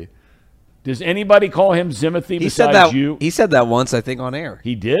 Zimothy. Does anybody call him Zimothy besides you? He said that once, I think, on air.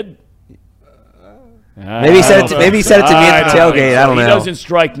 He did? Maybe he said it to me at the tailgate. I don't know. He doesn't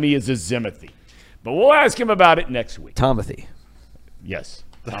strike me as a Zimothy. But we'll ask him about it next week. Tomothy. Yes,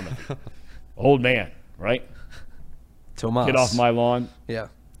 Tomothy. Old man, right? Tomas. Get off my lawn. Yeah.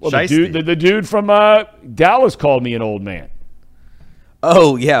 Well, the dude from Dallas called me an old man.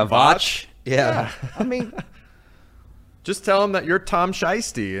 Oh, yeah, Vach. Yeah. Just tell them that you're Tom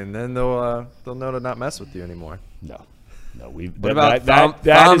Shiesty, and then they'll know to not mess with you anymore. No, that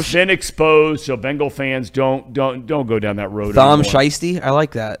has been exposed, so Bengal fans don't go down that road. Thom Shiesty, I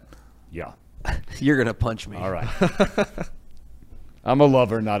like that. Yeah, you're gonna punch me. All right. I'm a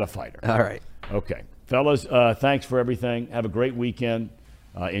lover, not a fighter. All right. Okay, fellas. Thanks for everything. Have a great weekend.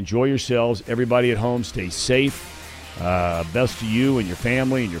 Enjoy yourselves. Everybody at home, stay safe. Best to you and your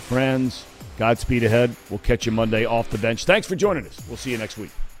family and your friends. Godspeed ahead. We'll catch you Monday off the bench. Thanks for joining us. We'll see you next week.